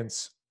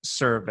audience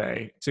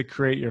survey to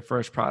create your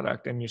first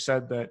product, and you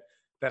said that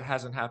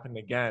hasn't happened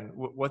again,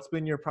 what's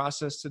been your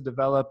process to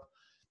develop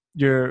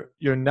your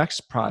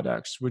next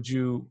products?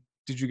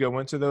 Did you go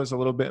into those a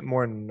little bit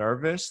more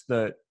nervous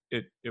that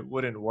it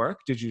wouldn't work?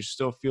 Did you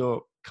still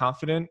feel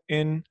confident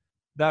in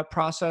that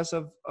process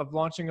of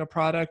launching a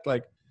product?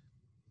 Like,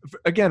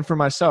 again, for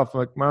myself,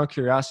 like my own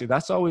curiosity,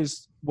 that's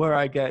always where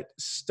I get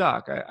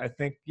stuck. I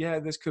think, yeah,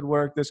 this could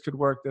work,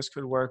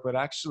 but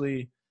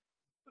actually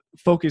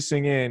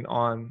focusing in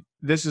on,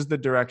 this is the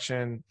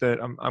direction that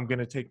I'm going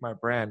to take my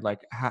brand.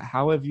 Like,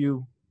 how have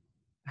you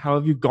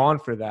gone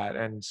for that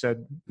and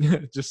said,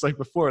 just like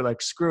before,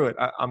 like, screw it,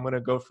 I'm going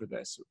to go for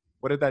this?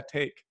 What did that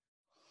take?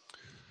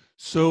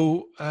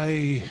 So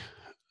I,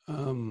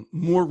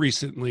 more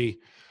recently,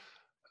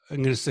 I'm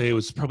going to say it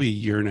was probably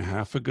 1.5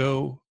 years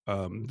ago.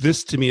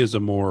 This to me is a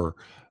more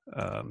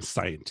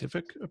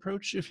scientific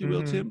approach, if you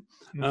will, Tim,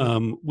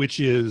 which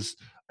is,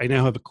 I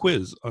now have a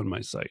quiz on my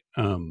site.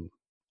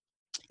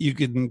 You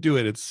can do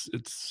it. It's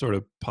sort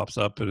of pops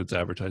up and it's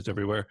advertised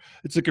everywhere.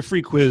 It's like a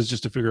free quiz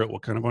just to figure out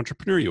what kind of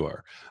entrepreneur you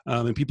are.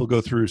 And people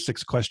go through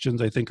 6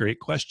 questions, I think, or 8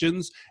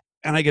 questions.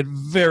 And I get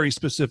very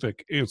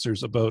specific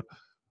answers about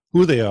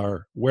who they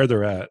are, where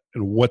they're at,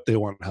 and what they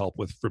want help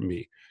with from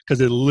me, because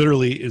it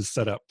literally is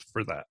set up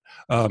for that.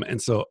 And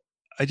so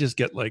I just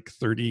get like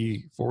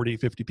 30, 40,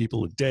 50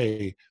 people a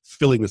day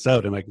filling this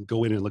out, and I can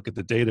go in and look at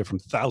the data from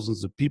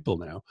thousands of people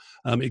now.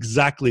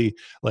 Exactly,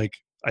 like,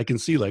 I can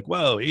see like,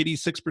 wow,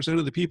 86%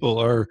 of the people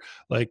are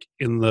like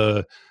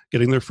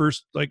getting their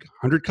first like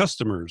 100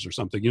 customers or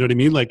something. You know what I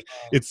mean? Like,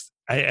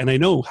 and I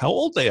know how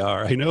old they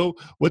are. I know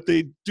what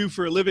they do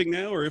for a living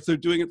now, or if they're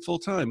doing it full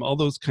time, all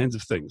those kinds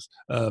of things.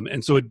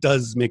 And so it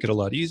does make it a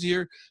lot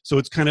easier. So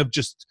it's kind of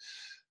just,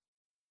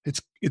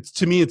 it's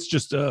to me, it's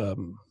just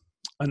an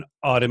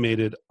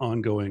automated,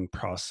 ongoing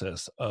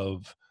process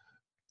of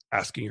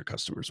asking your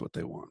customers what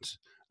they want.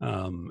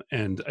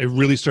 And I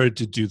really started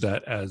to do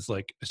that as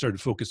like, I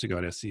started focusing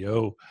on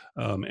SEO.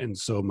 And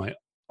so my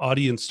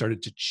audience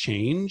started to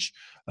change.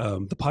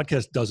 The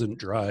podcast doesn't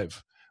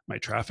drive my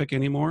traffic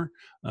anymore.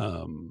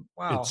 Wow.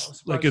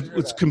 It's like,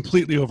 it's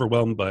completely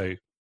overwhelmed by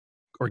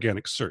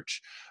organic search.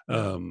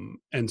 And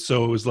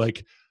so it was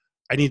like,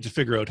 I need to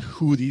figure out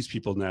who these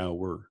people now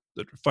were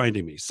that are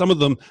finding me. Some of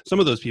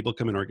those people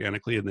come in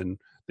organically and then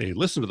they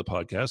listen to the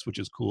podcast, which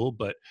is cool,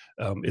 but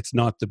it's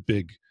not the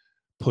big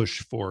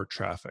push for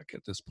traffic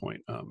at this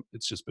point.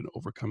 It's just been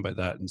overcome by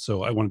that. And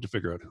so I wanted to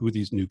figure out who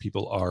these new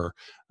people are.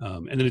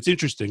 And then it's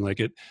interesting, like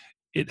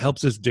it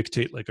helps us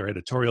dictate like our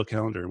editorial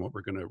calendar and what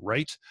we're going to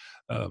write,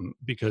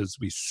 because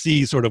we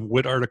see sort of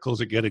what articles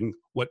are getting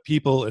what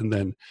people. And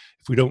then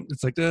if we don't,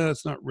 it's like,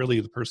 it's not really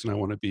the person I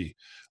want to be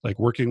like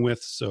working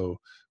with. So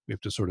we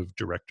have to sort of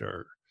direct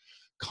our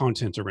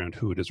content around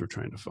who it is we're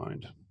trying to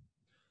find.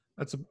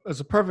 That's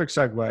a perfect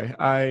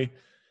segue.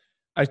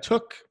 I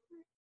took,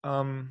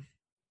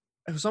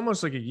 it was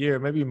almost like a year,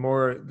 maybe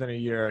more than a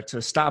year,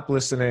 to stop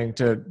listening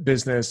to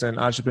business and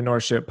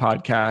entrepreneurship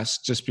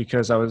podcasts, just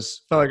because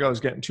felt like I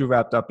was getting too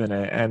wrapped up in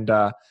it. And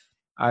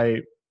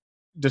I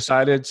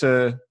decided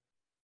to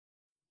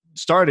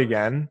start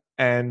again.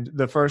 And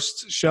the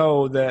first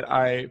show that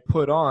I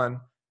put on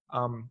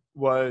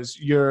was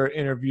your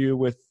interview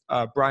with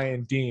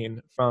Brian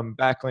Dean from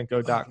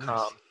backlinko.com. Oh,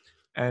 nice.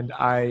 And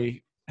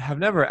I have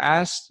never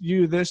asked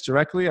you this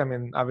directly. I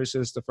mean,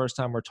 obviously, this is the first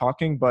time we're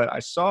talking, but I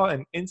saw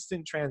an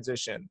instant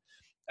transition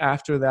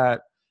after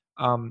that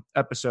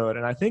episode.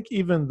 And I think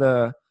even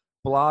the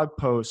blog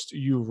post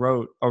you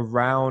wrote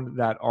around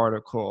that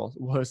article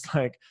was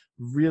like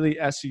really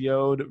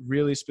SEO'd,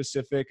 really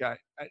specific.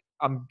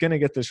 I'm going to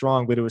get this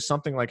wrong, but it was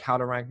something like how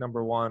to rank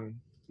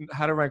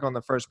on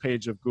the first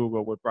page of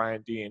Google with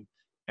Brian Dean.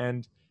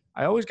 And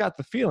I always got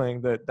the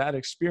feeling that that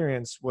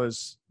experience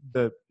was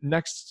the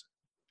next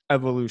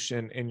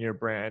evolution in your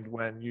brand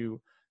when you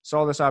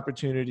saw this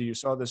opportunity, you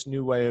saw this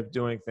new way of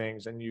doing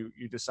things, and you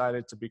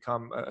decided to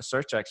become a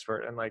search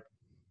expert. And like,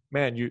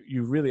 man,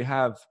 you really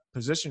have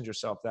positioned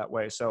yourself that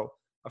way. So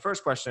my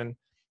first question,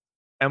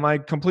 am I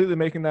completely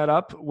making that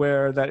up,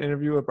 where that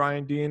interview with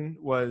Brian Dean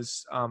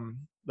was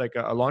like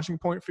a launching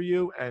point for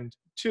you? And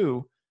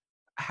two,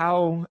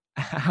 how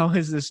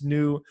is this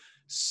new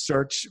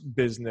search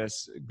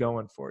business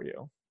going for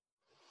you?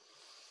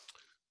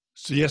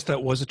 So yes,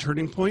 that was a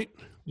turning point.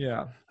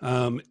 Yeah.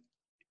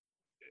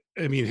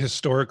 I mean,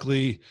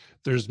 historically,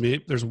 there's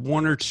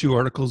one or two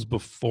articles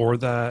before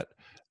that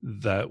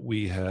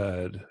we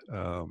had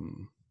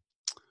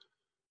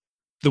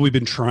that we've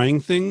been trying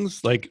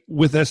things like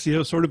with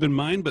SEO sort of in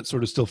mind, but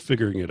sort of still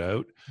figuring it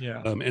out.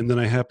 Yeah. And then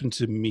I happened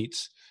to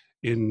meet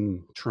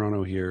in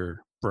Toronto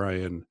here,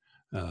 Brian,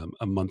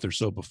 a month or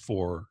so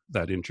before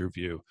that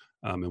interview.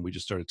 And we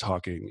just started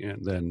talking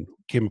and then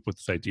came up with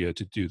this idea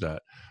to do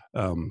that.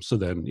 So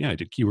then, I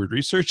did keyword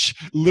research,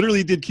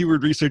 literally did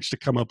keyword research to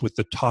come up with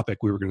the topic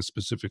we were going to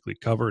specifically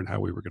cover and how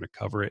we were going to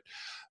cover it,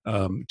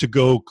 to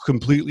go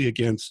completely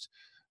against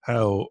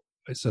how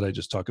I said I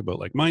just talk about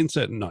like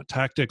mindset and not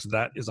tactics.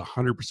 That is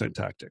 100%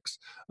 tactics.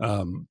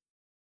 And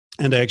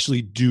I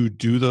actually do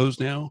those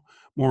now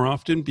more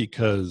often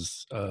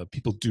because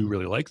people do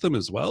really like them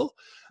as well.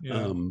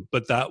 Yeah.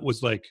 But that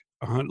was like,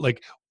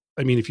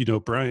 I mean, if you know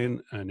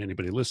Brian and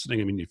anybody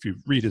listening, I mean, if you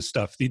read his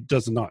stuff,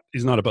 he's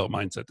not about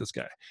mindset, this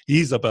guy.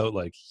 He's about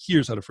like,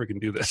 here's how to freaking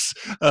do this.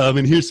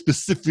 And here's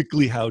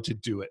specifically how to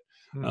do it.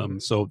 Mm-hmm.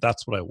 So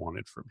that's what I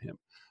wanted from him.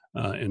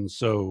 And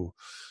so,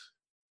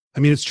 I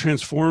mean, it's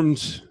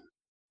transformed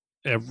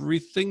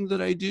everything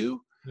that I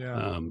do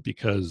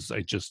because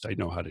I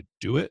know how to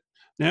do it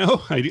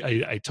now.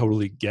 I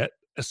totally get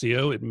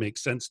SEO. It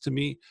makes sense to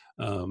me.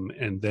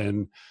 And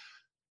then,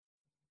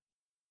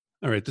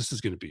 all right, this is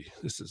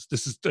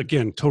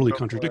again, totally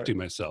contradicting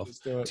myself,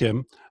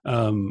 Tim.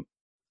 I'm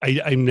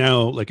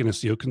now like an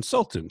SEO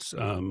consultant.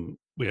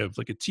 We have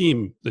like a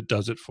team that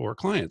does it for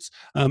clients.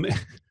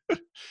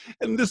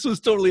 And this was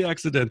totally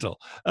accidental.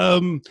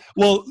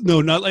 Well,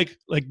 no, not like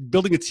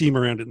building a team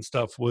around it and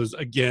stuff was,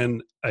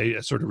 again, I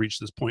sort of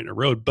reached this point in a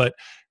road, but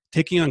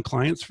taking on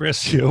clients for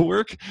SEO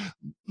work,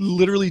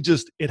 literally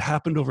it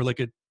happened over like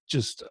a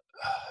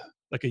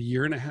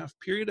year and a half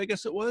period, I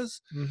guess it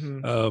was.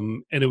 Mm-hmm.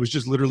 And it was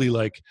just literally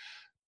like,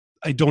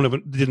 I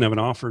didn't have an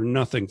offer,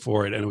 nothing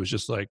for it. And it was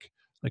just like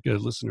a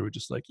listener would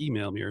just like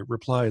email me or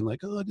reply and like,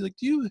 oh, do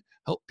you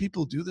help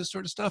people do this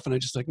sort of stuff? And I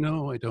just like,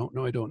 no, I don't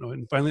know.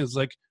 And finally it was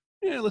like,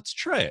 yeah, let's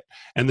try it.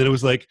 And then it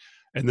was like,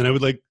 and then I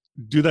would like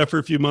do that for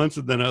a few months.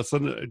 And then all of a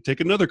sudden I'd take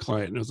another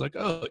client and it was like,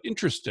 oh,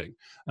 interesting.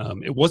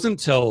 It wasn't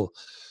until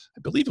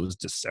I believe it was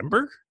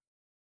December. It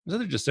was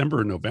either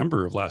December or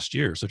November of last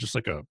year. So just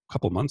like a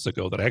couple months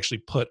ago that I actually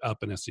put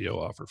up an SEO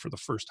offer for the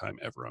first time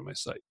ever on my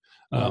site,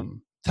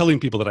 telling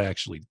people that I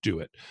actually do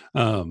it.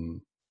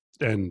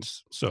 And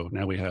so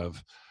now we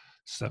have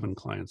 7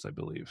 clients, I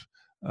believe,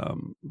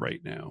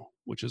 right now,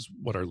 which is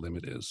what our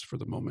limit is for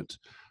the moment.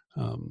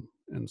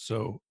 And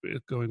so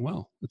it's going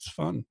well. It's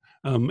fun.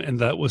 And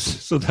that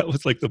was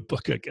like the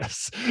book, I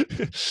guess.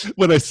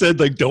 When I said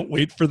like, don't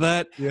wait for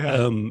that.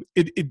 Yeah.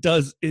 It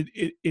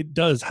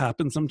does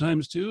happen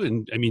sometimes too.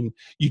 And I mean,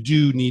 you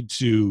do need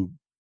to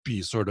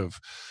be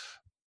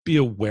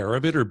aware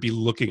of it or be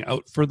looking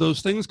out for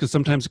those things. Cause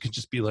sometimes it can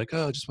just be like,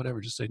 oh, just whatever,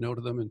 just say no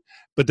to them.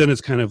 But then it's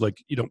kind of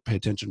like, you don't pay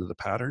attention to the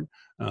pattern.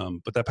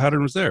 But that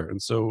pattern was there.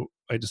 And so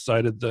I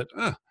decided that,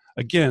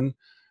 again,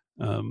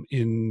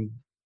 in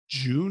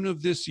June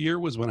of this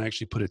year was when I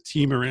actually put a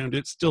team around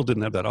it. Still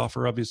didn't have that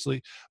offer,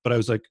 obviously, but I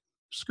was like,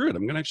 screw it.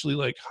 I'm going to actually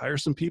like hire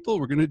some people.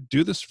 We're going to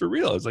do this for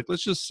real. I was like,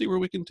 let's just see where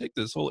we can take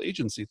this whole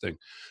agency thing.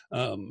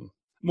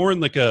 More in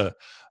like I'm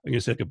going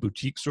to say like a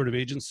boutique sort of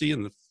agency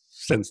in the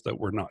sense that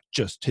we're not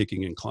just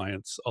taking in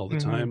clients all the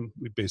time.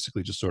 We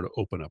basically just sort of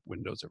open up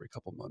windows every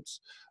couple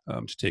months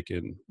to take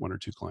in 1 or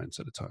 2 clients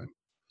at a time.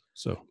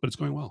 So, but it's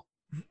going well.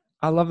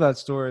 I love that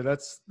story.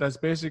 That's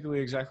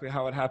basically exactly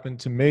how it happened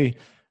to me.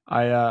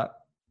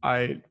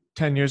 I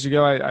 10 years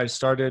ago, I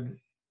started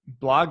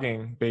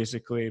blogging.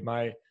 Basically,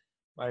 my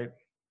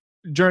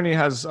journey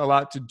has a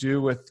lot to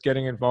do with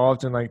getting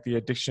involved in like the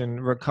addiction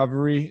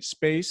recovery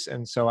space.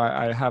 And so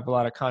I have a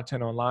lot of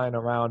content online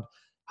around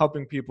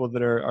helping people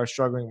that are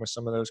struggling with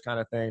some of those kind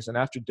of things. And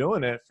after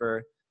doing it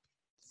for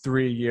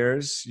 3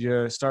 years,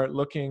 you start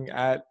looking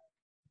at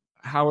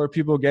how are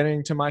people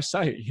getting to my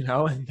site,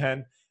 And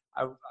then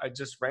I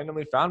just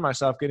randomly found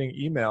myself getting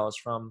emails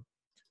from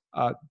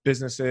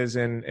businesses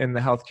in the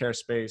healthcare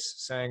space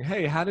saying,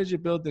 hey, how did you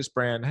build this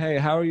brand? Hey,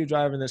 how are you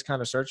driving this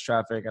kind of search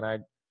traffic? And I,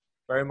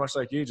 very much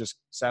like you, just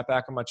sat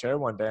back in my chair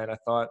one day and I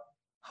thought,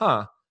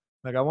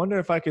 like, I wonder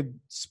if I could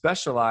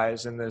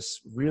specialize in this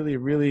really,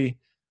 really,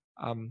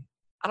 I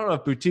don't know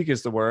if boutique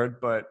is the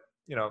word, but,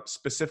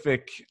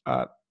 specific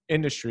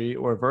industry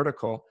or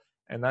vertical.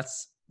 And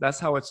that's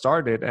how it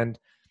started. And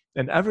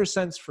ever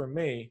since, for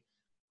me,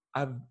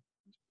 I've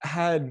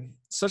had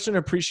such an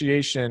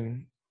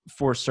appreciation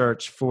for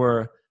search,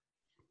 for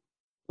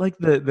like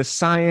the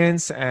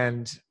science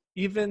and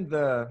even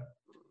the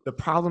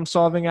problem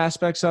solving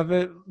aspects of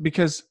it,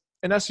 because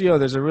in SEO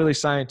there's a really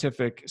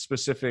scientific,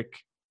 specific,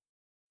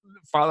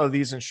 follow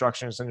these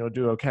instructions and you'll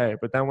do okay.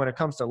 But then when it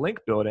comes to link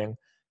building,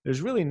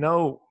 there's really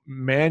no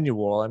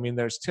manual. I mean,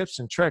 there's tips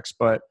and tricks,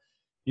 but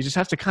you just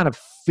have to kind of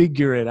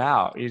figure it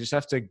out. You just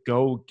have to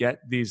go get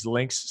these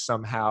links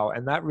somehow.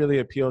 And that really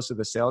appeals to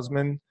the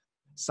salesman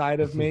side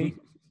of me.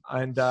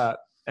 And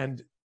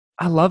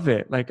I love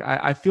it. Like,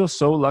 I feel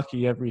so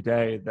lucky every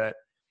day that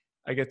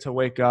I get to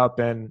wake up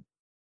and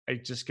I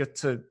just get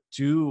to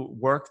do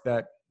work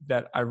that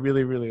I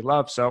really, really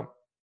love. So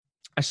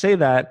I say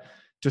that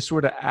to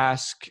sort of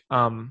ask,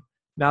 now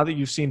that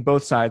you've seen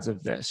both sides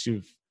of this,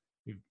 you've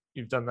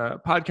done the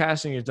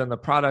podcasting, you've done the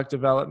product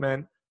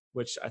development,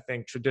 which I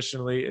think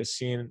traditionally is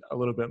seen a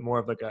little bit more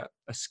of like a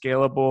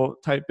scalable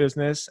type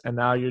business. And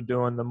now you're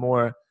doing the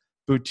more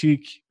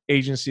boutique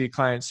agency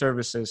client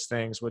services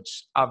things,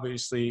 which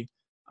obviously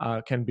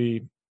can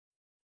be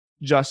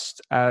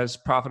just as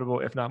profitable,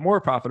 if not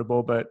more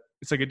profitable, but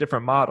it's like a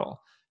different model.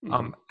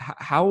 Mm-hmm.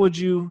 How would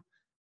you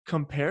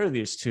compare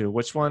these two?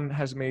 Which one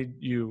has made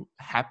you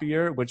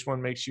happier? Which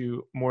one makes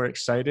you more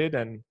excited?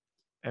 And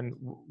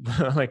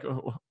like,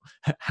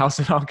 how's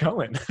it all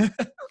going?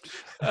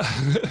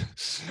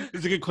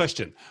 It's a good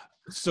question.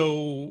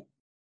 So,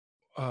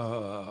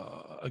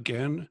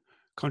 again,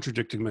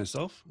 contradicting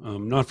myself,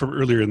 not from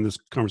earlier in this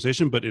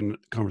conversation, but in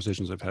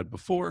conversations I've had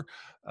before,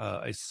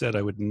 I said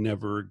I would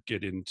never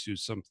get into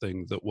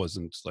something that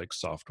wasn't like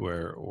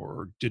software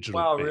or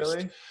digital. Wow, based.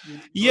 Really?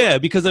 Yeah,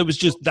 because I was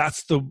just,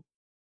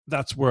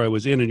 that's where I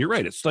was in. And you're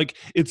right. It's like,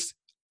 it's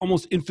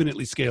almost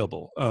infinitely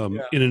scalable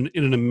in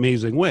an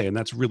amazing way. And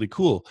that's really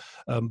cool.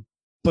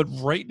 But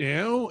right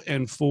now,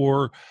 and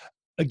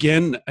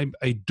again,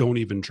 I don't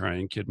even try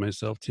and kid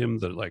myself, Tim,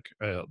 that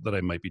that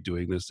I might be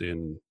doing this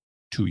in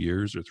 2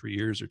 years or 3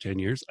 years or 10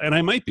 years. And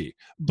I might be,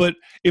 but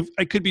if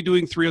I could be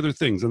doing 3 other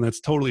things, and that's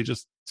totally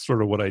just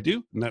sort of what I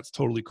do. And that's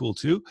totally cool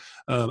too.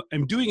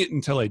 I'm doing it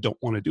until I don't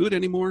want to do it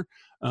anymore.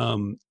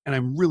 And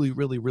I'm really,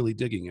 really, really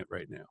digging it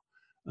right now.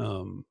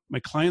 My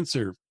clients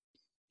are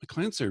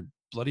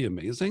bloody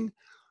amazing.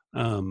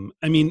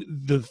 I mean,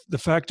 the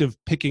fact of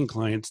picking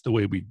clients the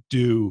way we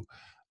do,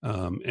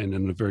 and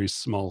in a very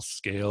small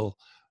scale,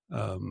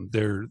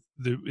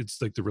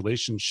 it's like the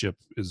relationship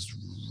is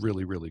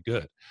really, really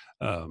good.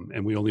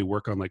 And we only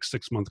work on like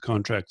 6-month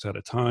contracts at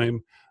a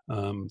time.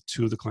 2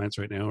 of the clients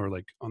right now are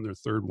like on their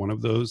 3rd one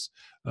of those.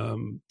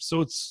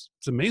 So it's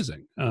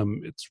amazing.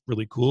 It's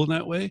really cool in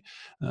that way.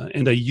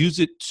 And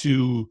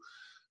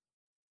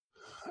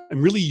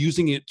I'm really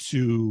using it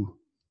to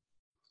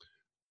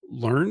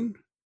learn.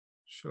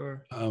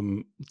 Sure.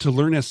 To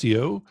learn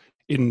SEO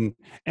and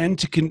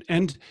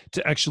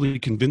to actually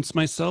convince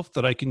myself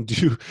that I can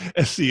do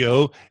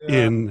SEO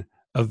in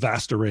a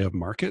vast array of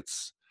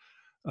markets.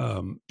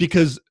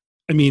 Because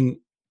I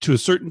mean, to a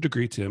certain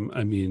degree, Tim,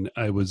 I mean,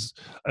 I was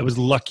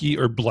lucky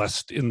or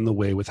blessed in the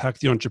way with Hack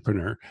the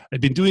Entrepreneur. I'd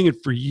been doing it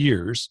for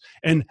years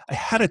and I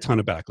had a ton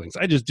of backlinks.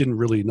 I just didn't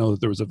really know that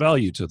there was a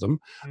value to them.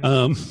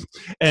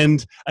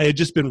 And I had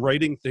just been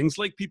writing things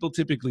like people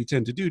typically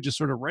tend to do, just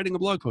sort of writing a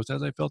blog post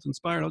as I felt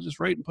inspired. I'll just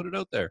write and put it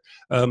out there.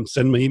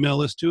 Send my email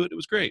list to it. It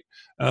was great.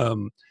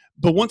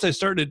 But once I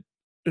started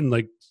and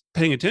like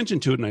paying attention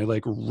to it and I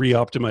like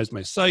re-optimized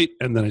my site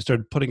and then I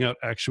started putting out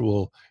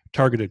actual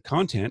targeted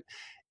content,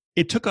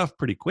 it took off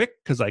pretty quick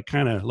because I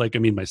kind of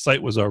my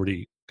site was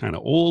already kind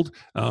of old,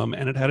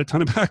 and it had a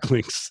ton of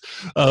backlinks.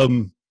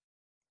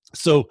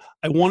 So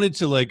I wanted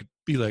to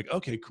be like,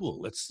 okay,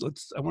 cool.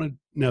 I want to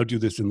now do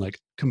this in like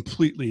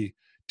completely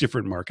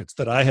different markets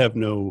that I have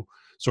no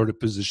sort of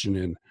position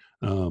in,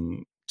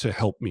 to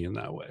help me in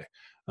that way.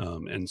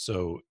 And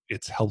so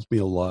it's helped me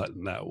a lot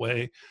in that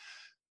way.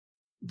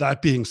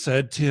 That being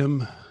said,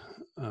 Tim,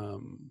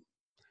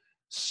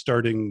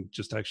 starting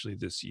just actually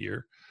this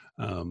year,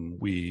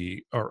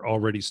 we are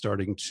already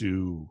starting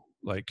to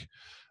we're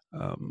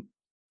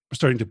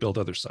starting to build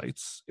other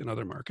sites in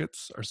other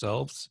markets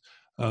ourselves,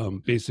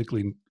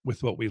 basically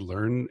with what we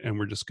learn, and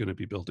we're just going to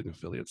be building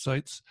affiliate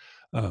sites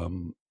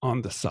on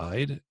the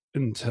side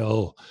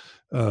until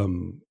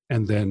and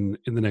then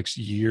in the next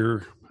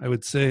year, I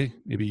would say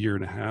maybe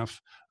 1.5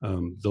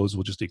 years, those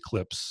will just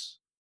eclipse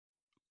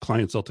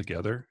clients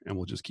altogether, and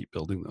we'll just keep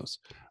building those.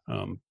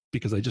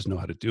 Because I just know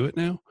how to do it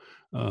now.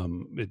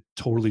 It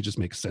totally just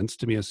makes sense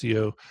to me,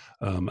 SEO.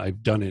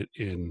 I've done it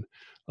in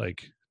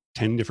like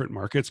 10 different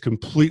markets,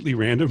 completely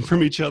random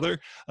from each other.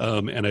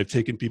 And I've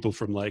taken people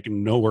from like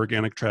no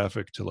organic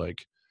traffic to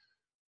like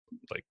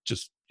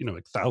just,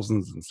 like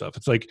thousands and stuff.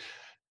 It's like,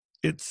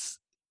 it's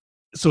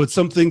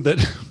something that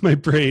my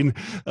brain,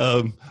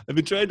 I've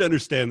been trying to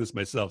understand this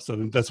myself. So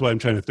that's why I'm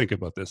trying to think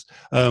about this.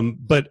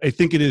 But I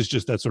think it is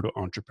just that sort of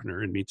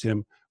entrepreneur in me,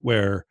 Tim,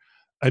 where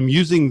I'm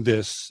using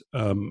this.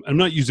 I'm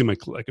not using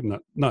I'm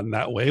not in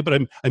that way, but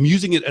I'm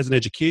using it as an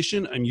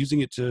education. I'm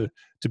using it to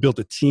build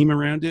a team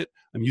around it.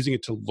 I'm using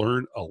it to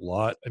learn a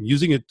lot. I'm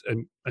using it.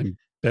 I'm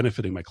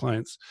benefiting my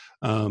clients.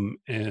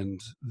 And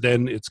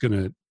then it's going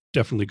to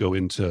definitely go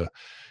into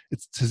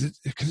because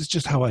it's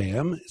just how I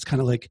am. It's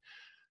kind of like,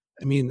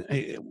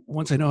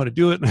 once I know how to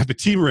do it and I have a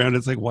team around it,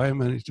 it's like, why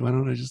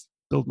don't I just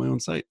build my own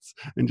sites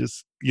and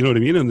just, you know what I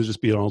mean? And they'll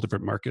just be in all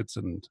different markets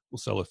and we'll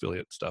sell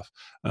affiliate stuff.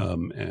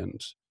 And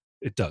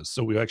it does.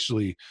 So we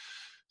actually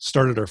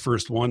started our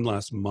first one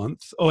last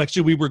month. Oh,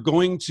 actually we were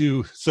going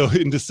to, so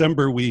in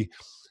December, we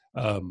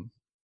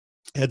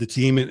had the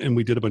team and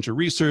we did a bunch of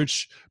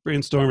research,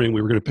 brainstorming.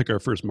 We were going to pick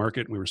our first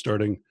market and we were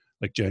starting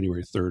like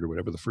January 3rd or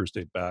whatever, the first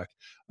date back.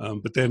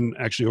 But then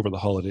actually over the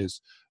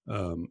holidays,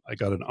 I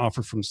got an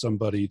offer from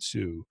somebody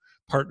to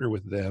partner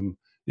with them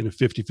in a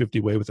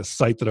 50-50 way with a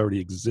site that already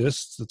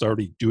exists, that's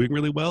already doing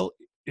really well.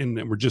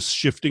 And we're just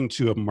shifting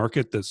to a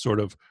market that's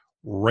sort of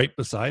right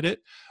beside it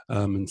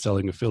and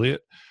selling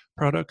affiliate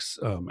products.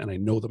 And I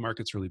know the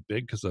market's really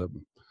big because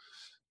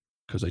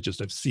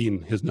I've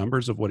seen his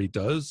numbers of what he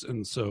does.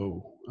 And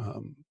so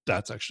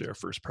that's actually our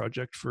first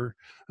project for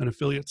an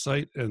affiliate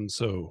site. And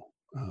so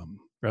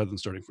rather than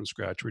starting from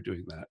scratch, we're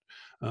doing that.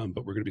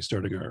 But we're going to be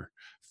starting our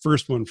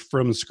first one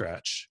from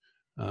scratch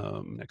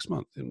next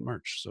month in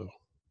March. So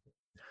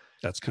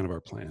that's kind of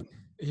our plan.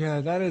 Yeah,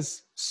 that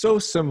is so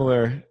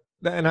similar.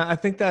 And I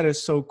think that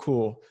is so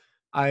cool.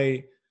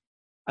 I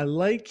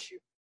like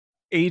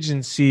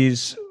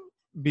agencies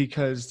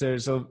because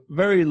there's a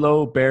very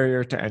low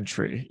barrier to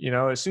entry.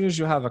 As soon as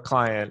you have a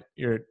client,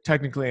 you're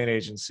technically an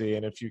agency.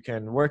 And if you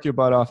can work your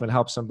butt off and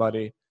help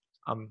somebody,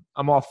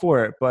 I'm all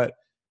for it. But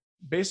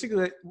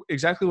basically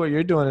exactly what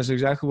you're doing is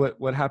exactly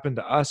what happened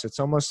to us. It's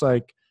almost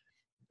like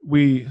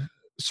we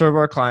serve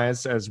our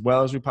clients as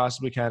well as we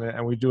possibly can,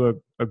 and we do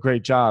a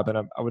great job. And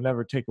I would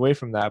never take away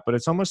from that, but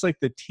it's almost like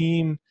the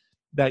team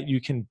that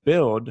you can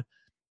build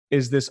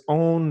is this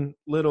own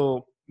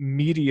little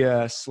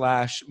media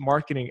 /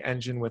 marketing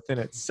engine within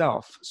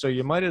itself. So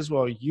you might as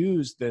well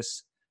use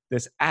this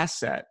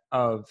asset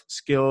of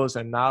skills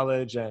and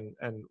knowledge and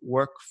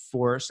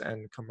workforce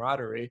and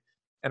camaraderie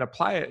and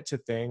apply it to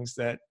things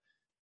that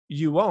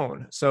you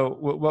own. So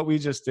what we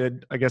just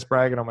did, I guess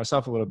bragging on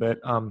myself a little bit,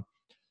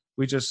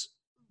 we just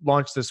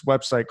launched this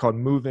website called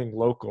Moving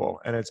Local,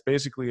 and it's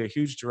basically a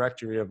huge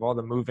directory of all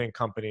the moving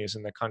companies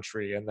in the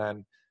country. And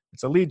then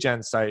it's a lead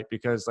gen site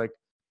because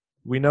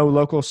we know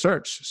local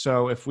search.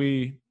 So if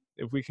we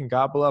can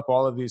gobble up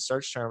all of these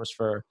search terms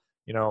for,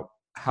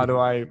 how do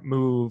I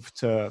move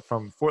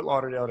from Fort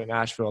Lauderdale to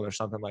Nashville or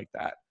something like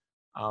that,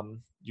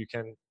 you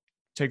can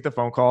take the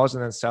phone calls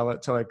and then sell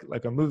it to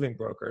like a moving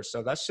broker.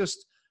 So that's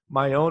just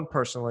my own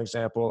personal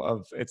example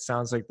of, it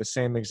sounds like the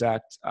same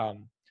exact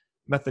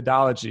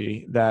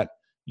methodology that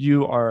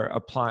you are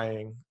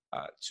applying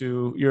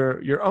to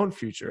your own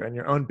future and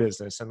your own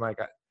business. And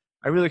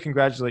I really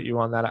congratulate you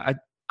on that.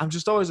 I'm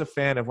just always a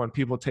fan of when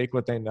people take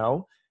what they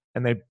know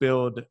and they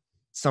build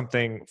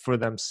something for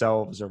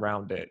themselves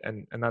around it.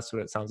 And that's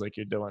what it sounds like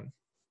you're doing.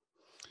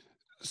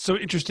 So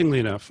interestingly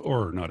enough,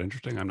 or not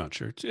interesting, I'm not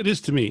sure. It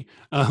is to me.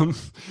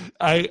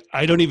 I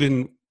don't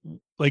even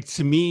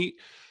to me.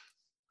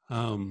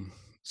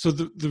 So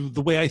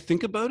the way I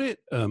think about it,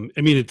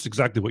 it's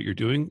exactly what you're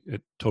doing.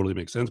 It totally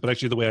makes sense. But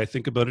actually the way I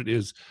think about it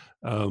is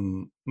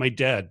my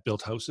dad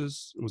built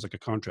houses and was like a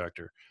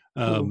contractor.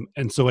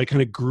 And so I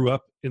kind of grew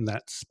up in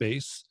that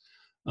space.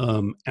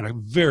 And a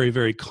very,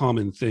 very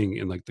common thing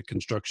in the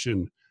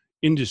construction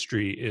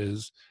industry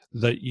is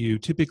that you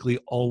typically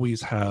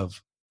always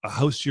have a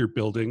house you're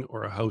building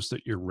or a house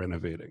that you're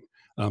renovating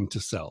to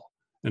sell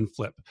and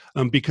flip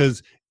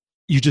because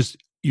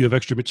you have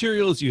extra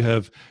materials, you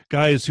have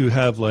guys who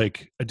have a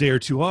day or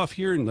two off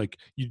here, and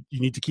you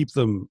need to keep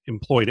them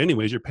employed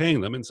anyways, you're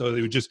paying them. And so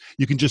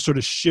you can just sort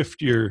of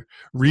shift your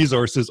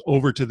resources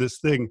over to this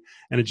thing,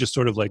 and it just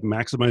sort of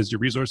maximizes your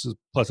resources.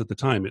 Plus at the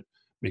time, it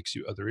makes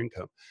you other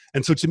income.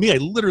 And so to me, I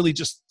literally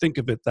just think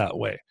of it that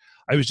way.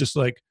 I was just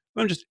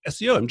I'm just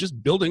SEO. I'm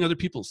just building other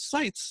people's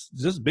sites,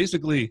 just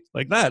basically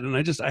like that. And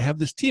I have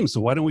this team.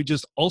 So why don't we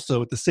just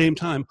also at the same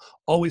time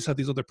always have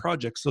these other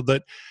projects so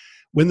that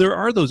when there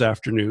are those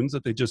afternoons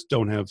that they just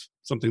don't have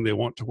something they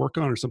want to work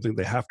on or something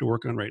they have to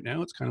work on right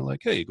now, it's kind of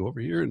like, hey, go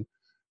over here and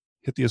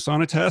hit the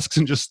Asana tasks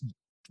and just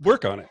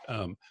work on it.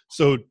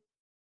 So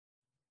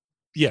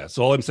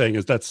all I'm saying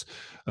is that's,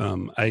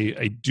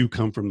 I do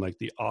come from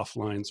the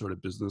offline sort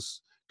of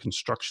business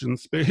construction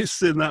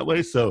space in that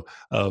way. So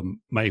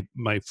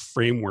my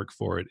framework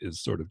for it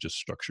is sort of just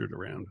structured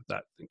around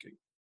that thinking.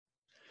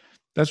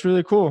 That's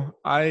really cool.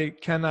 I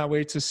cannot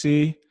wait to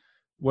see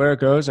where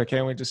it goes. I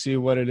can't wait to see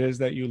what it is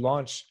that you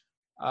launch.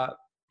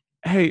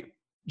 Hey,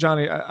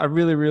 Johnny, I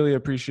really, really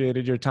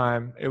appreciated your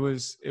time. It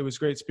was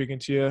great speaking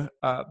to you.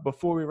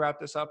 Before we wrap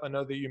this up, I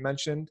know that you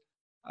mentioned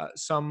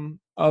some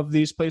of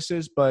these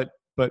places, but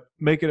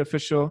make it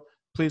official.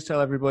 Please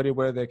tell everybody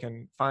where they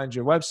can find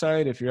your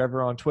website. If you're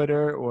ever on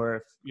Twitter, or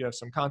if you have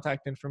some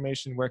contact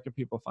information, where can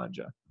people find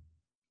you?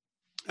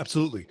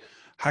 Absolutely.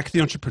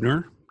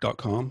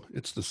 hacktheentrepreneur.com.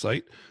 It's the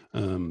site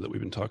that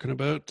we've been talking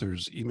about.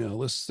 There's email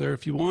lists there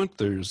if you want.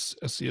 There's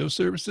SEO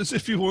services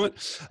if you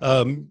want.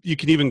 You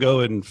can even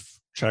go and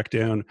track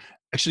down,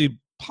 actually,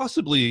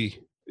 possibly,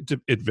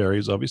 it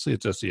varies, obviously,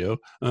 it's SEO,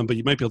 but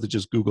you might be able to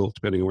just Google,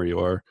 depending on where you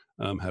are,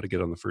 how to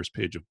get on the first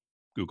page of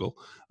Google,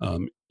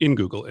 in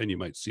Google, and you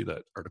might see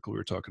that article we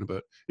were talking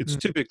about. It's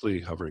typically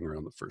hovering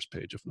around the first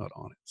page, if not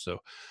on it. So,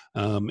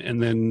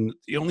 and then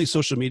the only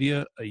social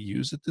media I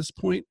use at this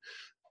point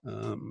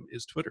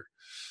is Twitter.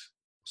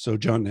 So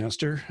John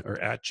Nastor, or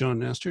at John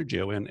Nastor,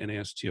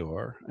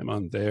 JONNASTOR. I'm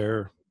on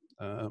there.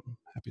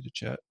 Happy to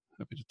chat,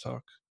 happy to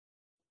talk,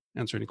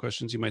 answer any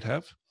questions you might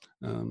have.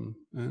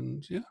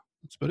 And yeah,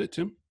 that's about it,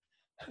 Tim.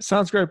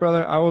 Sounds great,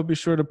 brother. I will be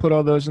sure to put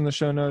all those in the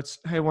show notes.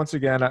 Hey, once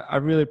again, I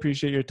really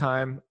appreciate your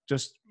time.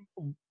 Just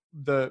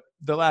the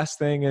last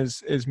thing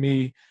is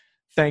me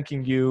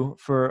thanking you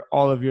for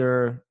all of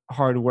your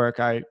hard work.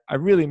 I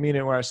really mean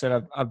it where I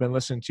said I've been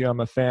listening to you.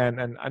 I'm a fan.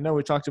 And I know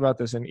we talked about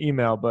this in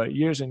email, but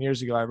years and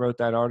years ago, I wrote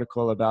that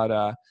article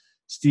about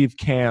Steve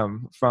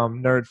Kamb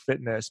from Nerd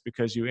Fitness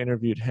because you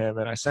interviewed him,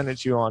 and I sent it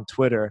to you on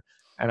Twitter.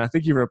 And I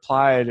think you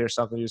replied or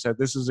something. You said,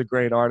 this is a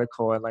great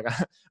article. And like,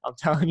 I'm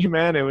telling you,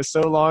 man, it was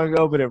so long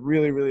ago, but it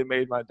really, really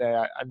made my day.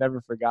 I never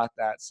forgot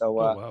that. So,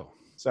 wow.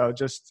 So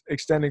just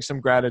extending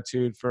some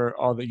gratitude for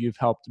all that you've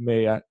helped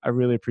me. I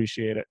really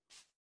appreciate it.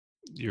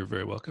 You're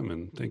very welcome.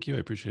 And thank you. I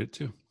appreciate it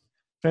too.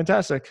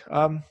 Fantastic.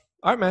 All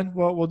right, man.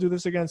 Well, we'll do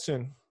this again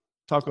soon.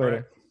 Talk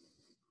later.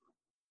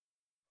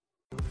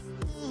 Right.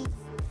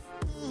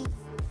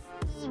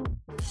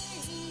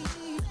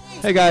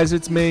 Hey guys,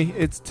 it's me.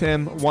 It's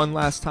Tim. One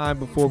last time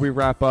before we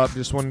wrap up,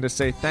 just wanted to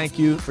say thank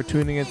you for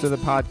tuning into the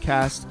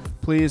podcast.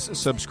 Please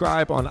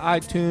subscribe on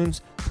iTunes.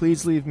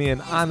 Please leave me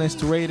an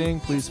honest rating.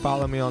 Please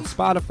follow me on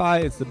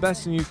Spotify. It's the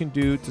best thing you can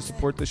do to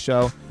support the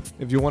show.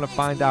 If you want to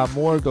find out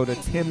more, go to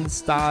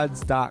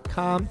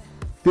timstods.com.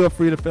 Feel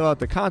free to fill out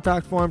the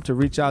contact form to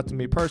reach out to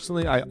me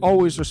personally. I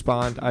always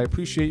respond. I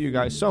appreciate you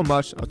guys so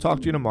much. I'll talk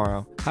to you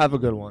tomorrow. Have a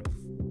good one.